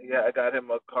yeah, I got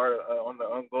him a card on the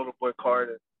Golden Boy card,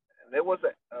 and it was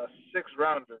a 6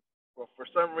 rounder. But for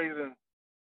some reason,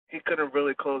 he couldn't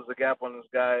really close the gap on this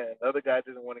guy, and the other guy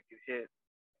didn't want to get hit.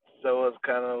 So it was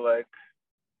kind of like,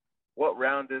 what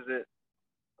round is it?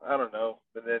 I don't know.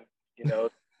 But then, you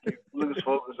lose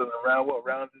focus on the round. What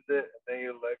round is it? And then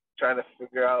you're like trying to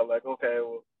figure out, like, okay,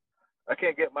 well, I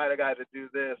can't get my guy to do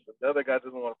this. But the other guy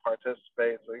doesn't want to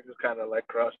participate. So you just kind of like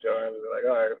crossed your arms and like,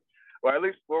 all right. Well, at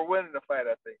least we're winning the fight,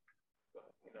 I think. But,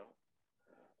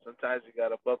 sometimes you got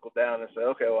to buckle down and say,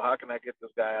 okay, well, how can I get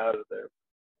this guy out of there?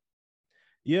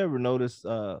 you ever notice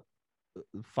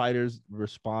fighters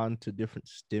respond to different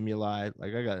stimuli?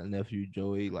 Like I got a nephew,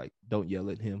 Joey. Like, don't yell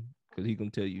at him because he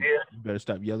can tell you, Yeah, you better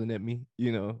stop yelling at me.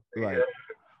 Like, yeah,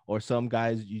 or some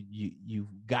guys you've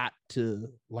got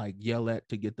to like yell at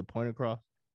to get the point across.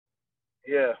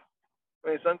 yeah. I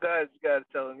mean, some guys you got to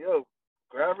tell them, yo,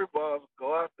 grab your balls,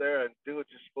 go out there and do what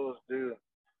you're supposed to do,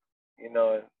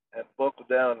 and buckle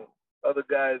down. Other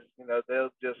guys, they'll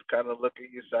just kind of look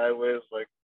at you sideways, like,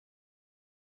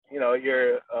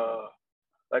 you're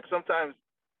like sometimes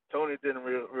Tony didn't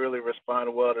really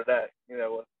respond well to that. He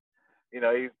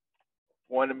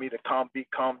wanted me to calm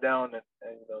down and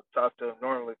talk to him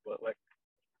normally, but like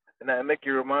in that Mickey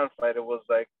Roman fight, it was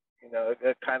like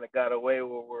it kind of got away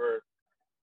where we're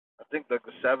I think like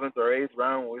the 7th or 8th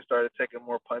round when we started taking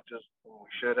more punches than we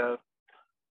should have,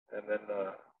 and then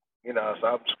so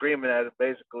I'm screaming at him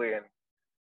basically, and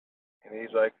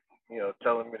he's like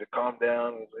telling me to calm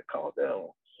down. He's like, calm down.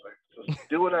 Like, just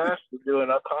do what I ask you to do,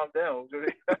 and I'll calm down.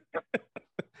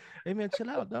 Hey man, chill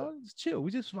out, dog. Just chill. We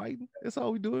just fighting. That's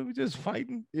all we doing. We just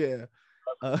fighting. Yeah.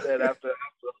 Said after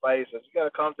the fight, he says, "You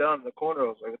gotta calm down in the corner." I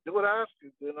was like, "Do what I ask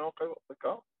you, do." Okay,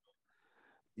 calm.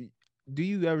 Do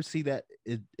you ever see that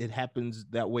it happens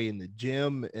that way in the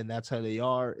gym, and that's how they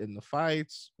are in the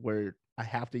fights, where I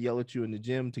have to yell at you in the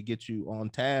gym to get you on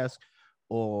task,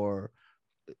 or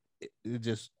it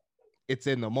just it's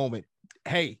in the moment?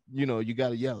 Hey, you got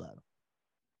to yell at them.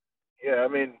 Yeah, I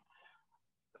mean,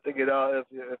 I think it all if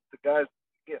the guy's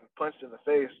getting punched in the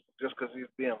face just because he's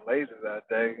being lazy that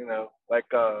day, like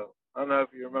I don't know if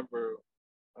you remember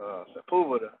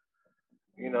Sepulveda.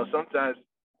 Sometimes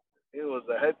it was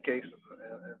a head case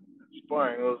in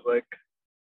sparring. It was like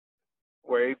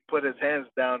where he put his hands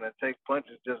down and take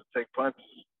punches just to take punches.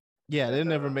 Yeah, And it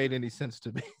never made any sense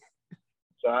to me.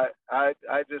 so I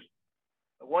just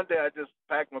one day I just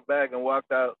packed my bag and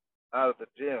walked out of the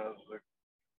gym. I was like,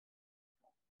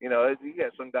 you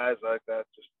get some guys like that.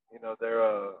 Just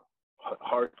they're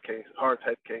hard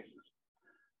head cases.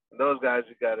 And those guys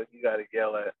you gotta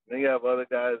yell at. And then you have other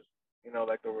guys,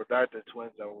 like the Rodarte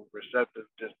twins that were receptive.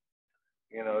 Just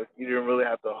you didn't really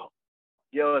have to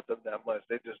yell at them that much.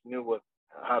 They just knew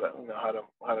how to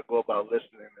go about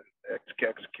listening and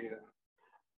executing.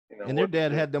 And their What to dad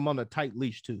do. had them on a tight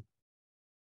leash too.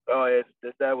 Oh,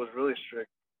 that was really strict.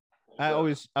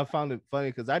 I found it funny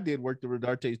because I did work the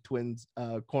Rodarte twins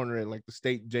corner at like the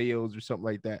state JOs or something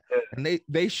like that, Yeah, and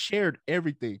they shared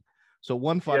everything. So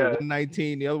one fought at yeah,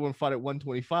 119, the other one fought at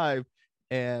 125,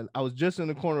 and I was just in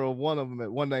the corner of one of them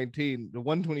at 119. The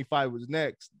 125 was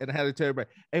next, and I had to tell everybody,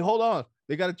 "Hey, hold on,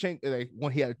 they got to change."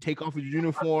 He had to take off his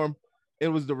uniform. It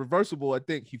was the reversible, I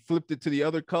think. He flipped it to the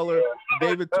other color,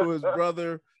 gave it to his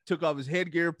brother, took off his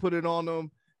headgear, put it on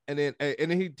him, and then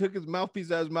he took his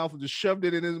mouthpiece out of his mouth and just shoved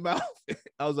it in his mouth.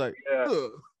 I was like, yeah.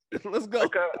 let's go.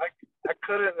 I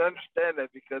couldn't understand that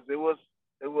because it was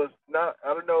not.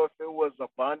 I don't know if it was a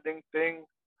bonding thing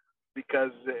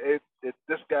because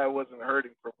this guy wasn't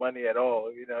hurting for money at all.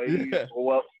 He's Yeah.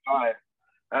 well high,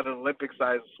 had an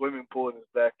Olympic-sized swimming pool in his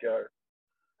backyard,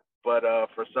 but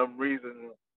for some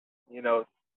reason, you know,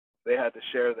 they had to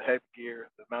share the headgear,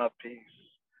 the mouthpiece,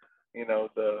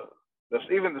 the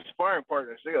even the sparring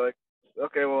partners. They like,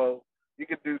 okay, well, you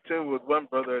could do two with one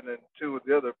brother and then two with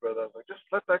the other brother. I was like, just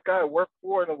let that guy work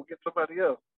for it, and we'll get somebody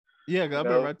else. Yeah, I You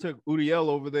remember know? I took Udiel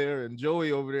over there and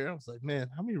Joey over there. I was like, man,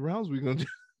 how many rounds are we gonna do?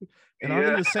 And are they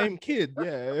Yeah, the same kid?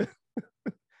 Yeah. yeah.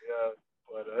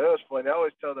 But it was funny. I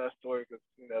always tell that story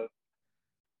because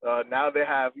now they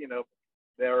have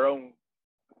their own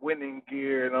winning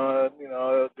gear and all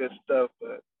that good stuff.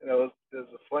 But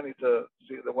it's funny to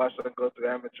see the watch them go through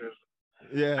amateurs.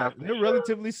 Yeah, after they're shows.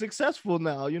 relatively successful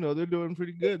now. You know, they're doing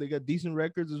pretty good. They got decent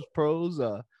records as pros.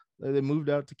 They moved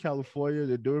out to California.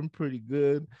 They're doing pretty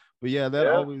good. But yeah, that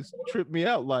Yeah, always tripped me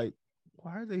out. Like,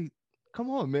 why are they? Come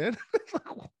on, man! Like,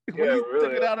 yeah, when you took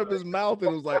really. it out of his mouth,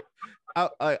 and it was like,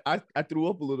 I threw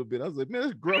up a little bit. I was like, man,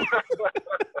 that's gross.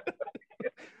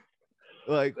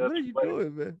 Like, what That's are you funny.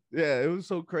 doing, man? Yeah, it was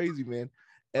so crazy, man.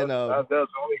 And That's the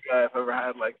only guy I've ever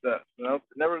had like that.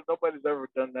 Never, nobody's ever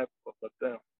done that but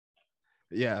them.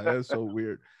 yeah, that's so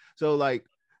weird. So like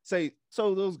say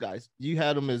so those guys, you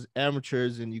had them as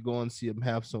amateurs and you go and see them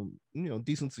have some,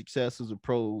 decent success as a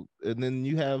pro. And then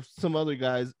you have some other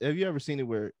guys. Have you ever seen it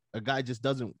where a guy just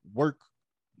doesn't work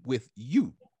with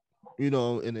you,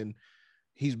 and then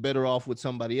he's better off with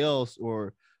somebody else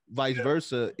or vice Yeah,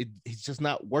 versa. He's just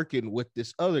not working with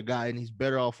this other guy and he's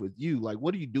better off with you. Like,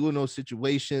 what do you do in those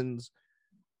situations?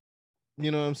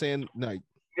 You know what I'm saying? Like,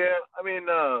 yeah. I mean,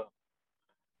 I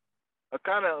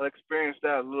kind of experienced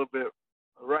that a little bit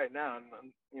right now. And,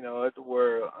 it's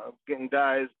where I'm getting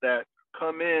guys that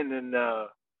come in and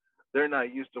they're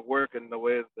not used to working the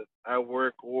way that I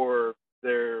work, or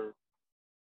they're,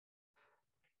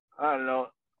 I don't know,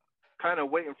 kind of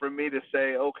waiting for me to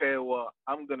say, okay, well,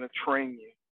 I'm gonna train you.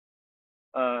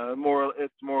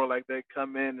 It's more like they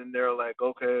come in and they're like,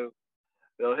 okay,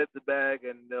 they'll hit the bag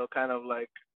and they'll kind of like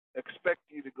expect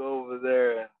you to go over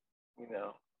there and, you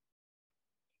know,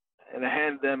 and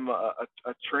hand them a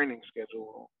training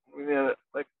schedule.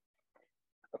 Like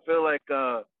I feel like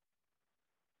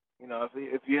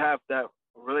if you have that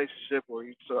relationship or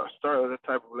you start with that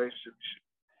type of relationship, you should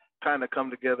kind of come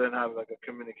together and have like a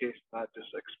communication, not just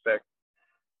expect,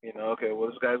 okay, well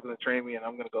this guy's gonna train me and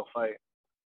I'm gonna go fight.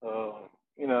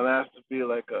 There has to be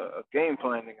like a game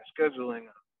planning, a scheduling,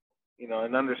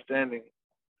 an understanding.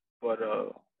 But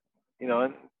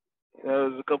and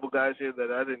there's a couple guys here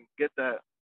that I didn't get that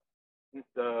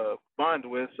bond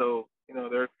with, so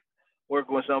they're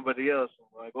working with somebody else.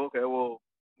 I'm like, okay, well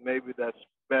maybe that's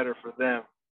better for them,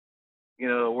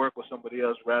 to work with somebody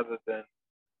else rather than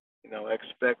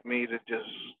expect me to just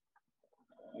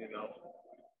you know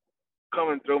come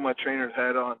and throw my trainer's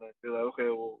hat on and be like, okay,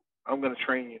 well I'm gonna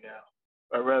train you now.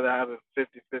 I'd rather have a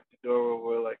 50-50 door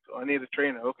where like, oh, I need a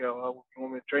trainer. Okay, well, you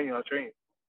want me to train you? I'll train you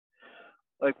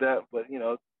like that. But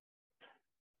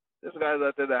there's guys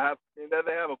out there that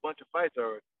they have a bunch of fights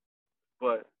already,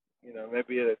 but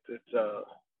maybe it's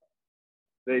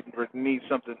they need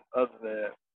something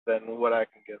other than what I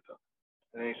can give them.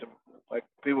 They need some, like,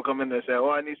 people come in there and say, "Oh,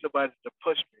 I need somebody to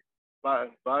push me."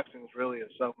 Boxing is really a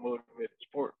self-motivated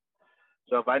sport.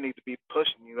 So if I need to be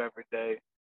pushing you every day,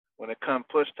 when it comes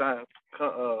time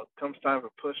for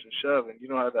push and shove, and you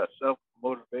don't have that self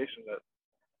motivation that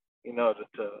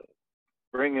to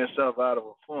bring yourself out of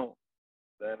a funk,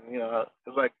 then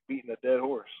it's like beating a dead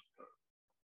horse.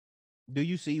 do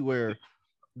you see where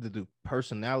the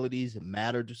personalities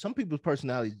matter? Some people's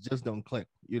personalities just don't click.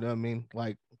 You know what I mean?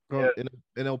 Like Yeah,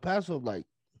 in El Paso, like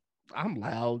I'm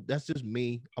loud. That's just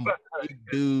me. I'm a big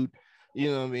dude.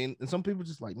 You know what I mean? And some people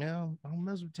just like, man, I don't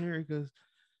mess with Terry because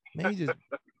man, he just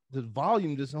the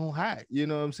volume just on high. You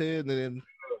know what I'm saying? And then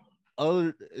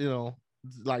other,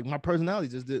 like my personality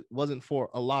just wasn't for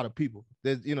a lot of people.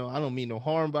 That I don't mean no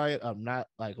harm by it. I'm not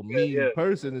like a yeah, mean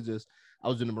person. It's just I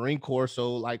was in the Marine Corps,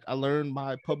 so like I learned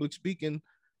my public speaking,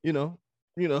 you know,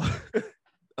 you know,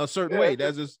 a certain yeah. way.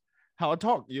 That's just how I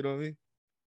talk. You know what I mean?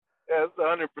 Yeah, it's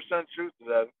 100% truth to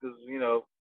that because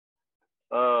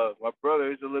my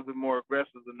brother is a little bit more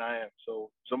aggressive than I am. So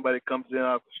somebody comes in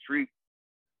off the street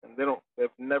and they've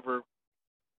never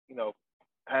you know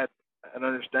had an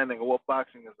understanding of what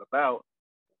boxing is about,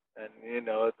 and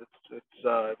if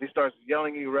he starts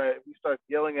yelling if you start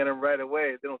yelling at him right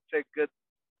away, they don't take good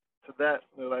to that.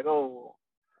 They're like, oh,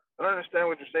 I don't understand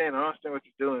what you're saying. I don't understand what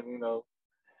you're doing.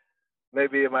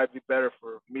 Maybe it might be better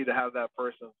for me to have that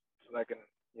person so I can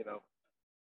you know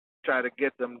try to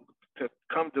get them to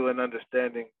come to an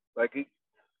understanding. Like he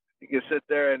can sit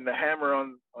there and hammer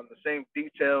on the same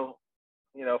detail,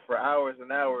 for hours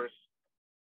and hours,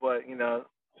 but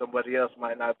somebody else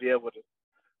might not be able to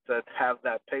have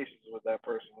that patience with that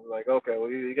person. It's like, okay, well,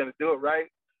 you're gonna do it right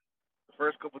the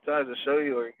first couple times to show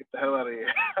you, or you get the hell out of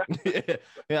here. Yeah,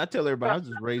 yeah. I tell everybody I was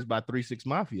just raised by 3 6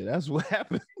 Mafia. That's what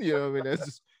happened. You know what I mean? That's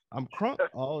just I'm crunk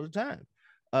all the time.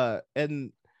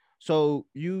 And so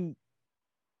you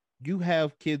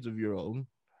have kids of your own.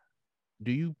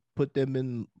 Do you put them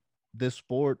in this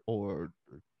sport, or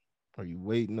are you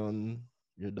waiting on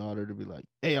your daughter to be like,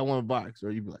 "Hey, I want to box,"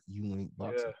 or you be like, "You ain't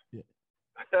boxing"? Yeah.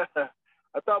 Yeah.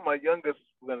 I thought my youngest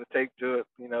was gonna take to it,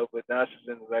 but now she's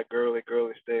in that girly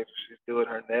stage. She's doing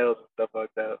her nails and stuff like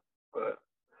that. But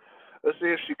let's see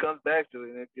if she comes back to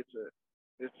it and gets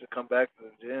to come back to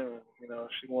the gym. And, if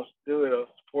she wants to do it, I'll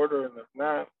support her. And if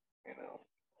not, you know,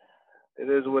 it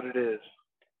is what it is.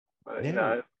 But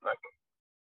Yeah, it's like,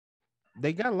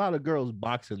 they got a lot of girls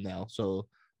boxing now, so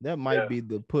that might yeah, be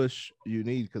the push you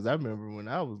need. Because I remember when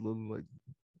I was little, like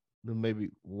maybe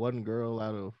one girl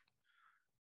out of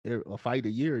a fight a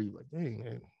year. You're like, dang,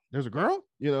 man, there's a girl.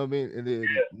 You know what I mean? And then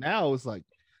yeah, now it's like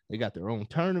they got their own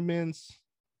tournaments.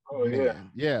 oh yeah.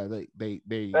 Man, yeah, they They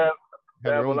have, they have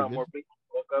their have a own lot more division. people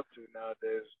to look up to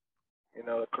nowadays.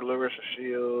 Clarissa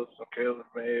Shields, Caleb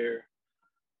Mayer,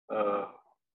 uh,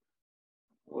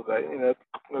 was like,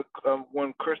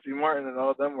 when Christy Martin and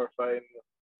all of them were fighting,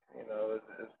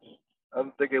 I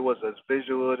don't think it was as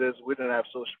visual as it is. We didn't have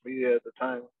social media at the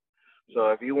time. So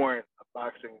if you weren't a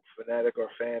boxing fanatic or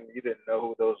fan, you didn't know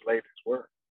who those ladies were.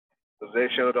 Because they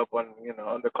showed up on,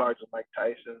 undercards of Mike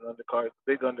Tyson, undercards,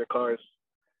 big undercards.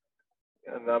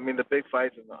 And I mean, the big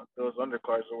fights and those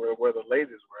undercards are where the ladies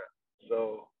were at.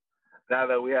 So now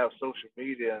that we have social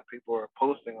media and people are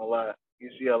posting a lot, you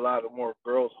see a lot of more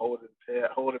girls holding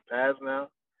pads now.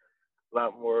 A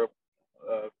lot more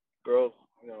uh, girls,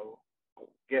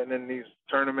 getting in these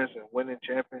tournaments and winning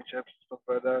championships and stuff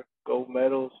like that, gold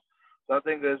medals. So I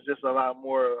think there's just a lot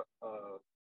more.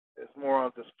 It's more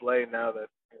on display now that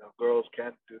girls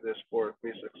can do this sport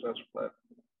and be successful at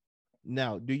it.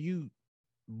 Now, do you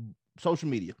social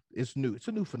media? It's new. It's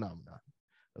a new phenomenon.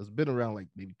 It's been around like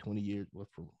maybe 20 years. Well,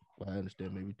 from what I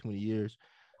understand, maybe 20 years.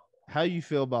 How you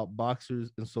feel about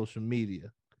boxers and social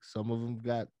media? Some of them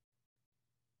got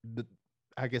the,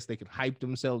 I guess they can hype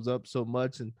themselves up so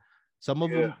much, and some of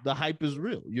Yeah, them the hype is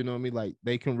real. You know what I mean? Like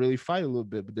they can really fight a little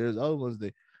bit, but there's other ones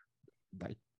that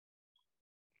like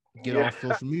get yeah, off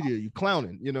social media. You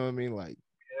clowning. You know what I mean? Like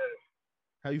yeah.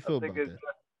 how you I feel think about that?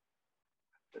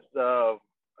 it's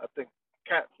I think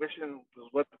catfishing is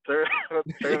what the term what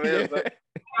the term is.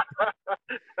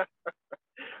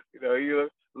 Yeah. You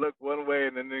look one way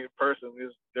and then the person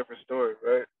is a different story,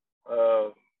 right?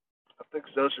 Um, I think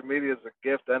social media is a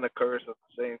gift and a curse at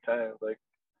the same time. Like,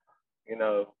 you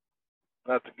know,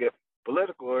 not to get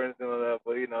political or anything like that,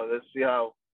 but let's see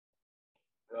how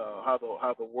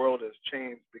the world has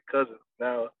changed because of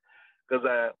now. Because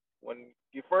when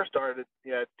you first started,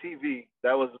 yeah, TV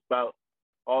that was about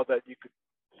all that you could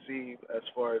see as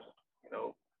far as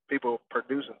people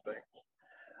producing things.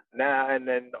 Now and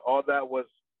then, all that was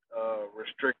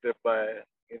restricted by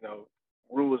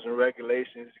rules and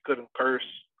regulations. You couldn't curse,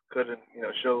 couldn't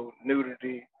show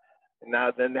nudity, and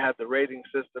now then they have the rating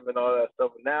system and all that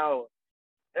stuff. And now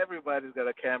everybody's got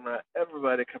a camera.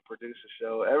 Everybody can produce a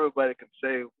show. Everybody can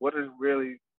say what is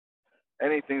really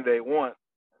anything they want.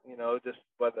 Just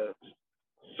by the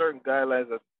certain guidelines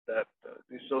that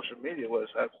these social media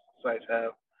sites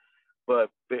have. But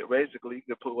basically, you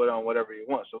can put it on whatever you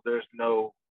want. So there's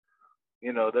no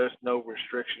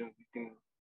restriction. You can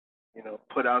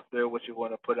put out there what you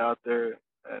want to put out there,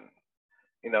 and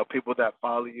people that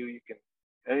follow you,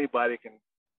 anybody can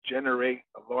generate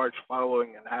a large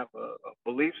following and have a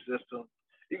belief system.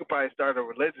 You could probably start a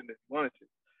religion if you wanted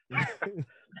to.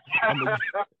 I'm a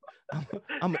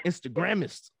I'm an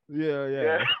Instagrammist. Yeah, Yeah,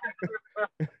 yeah.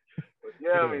 yeah. I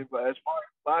Yeah. mean, but as far as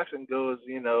boxing goes,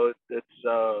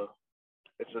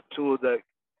 it's a tool that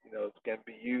can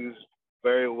be used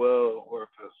very well, or if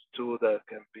it's a tool that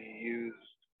can be used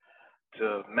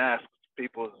to mask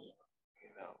people's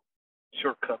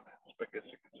shortcomings, I guess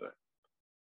you could say.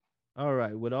 All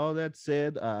right. With all that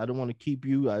said, I don't want to keep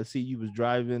you. I see you was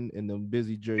driving in the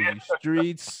busy Jersey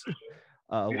streets.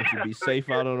 I want you to be safe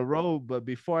out on the road. But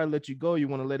before I let you go, you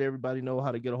want to let everybody know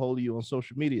how to get a hold of you on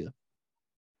social media.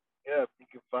 Yeah, you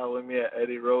can follow me at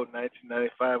Eddie Road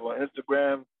 1995 on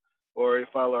Instagram, or you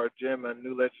follow our gym at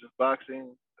New Legends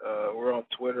Boxing. We're on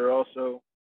Twitter also,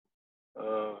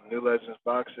 New Legends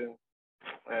Boxing,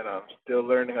 and I'm still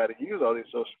learning how to use all these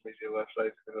social media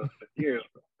websites because it's been years.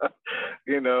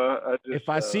 I just If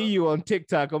I see you on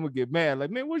TikTok, I'm gonna get mad.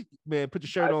 Like, man, put your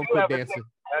shirt I on, do quit have a dancing.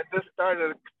 I just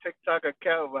started a TikTok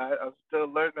account, but I'm still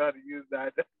learning how to use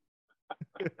that.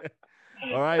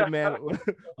 All right, man.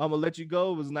 I'm gonna let you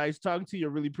go. It was nice talking to you.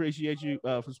 I really appreciate you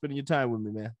for spending your time with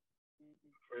me, man.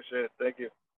 For sure. Thank you.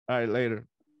 All right, later.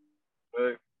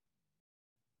 Bye.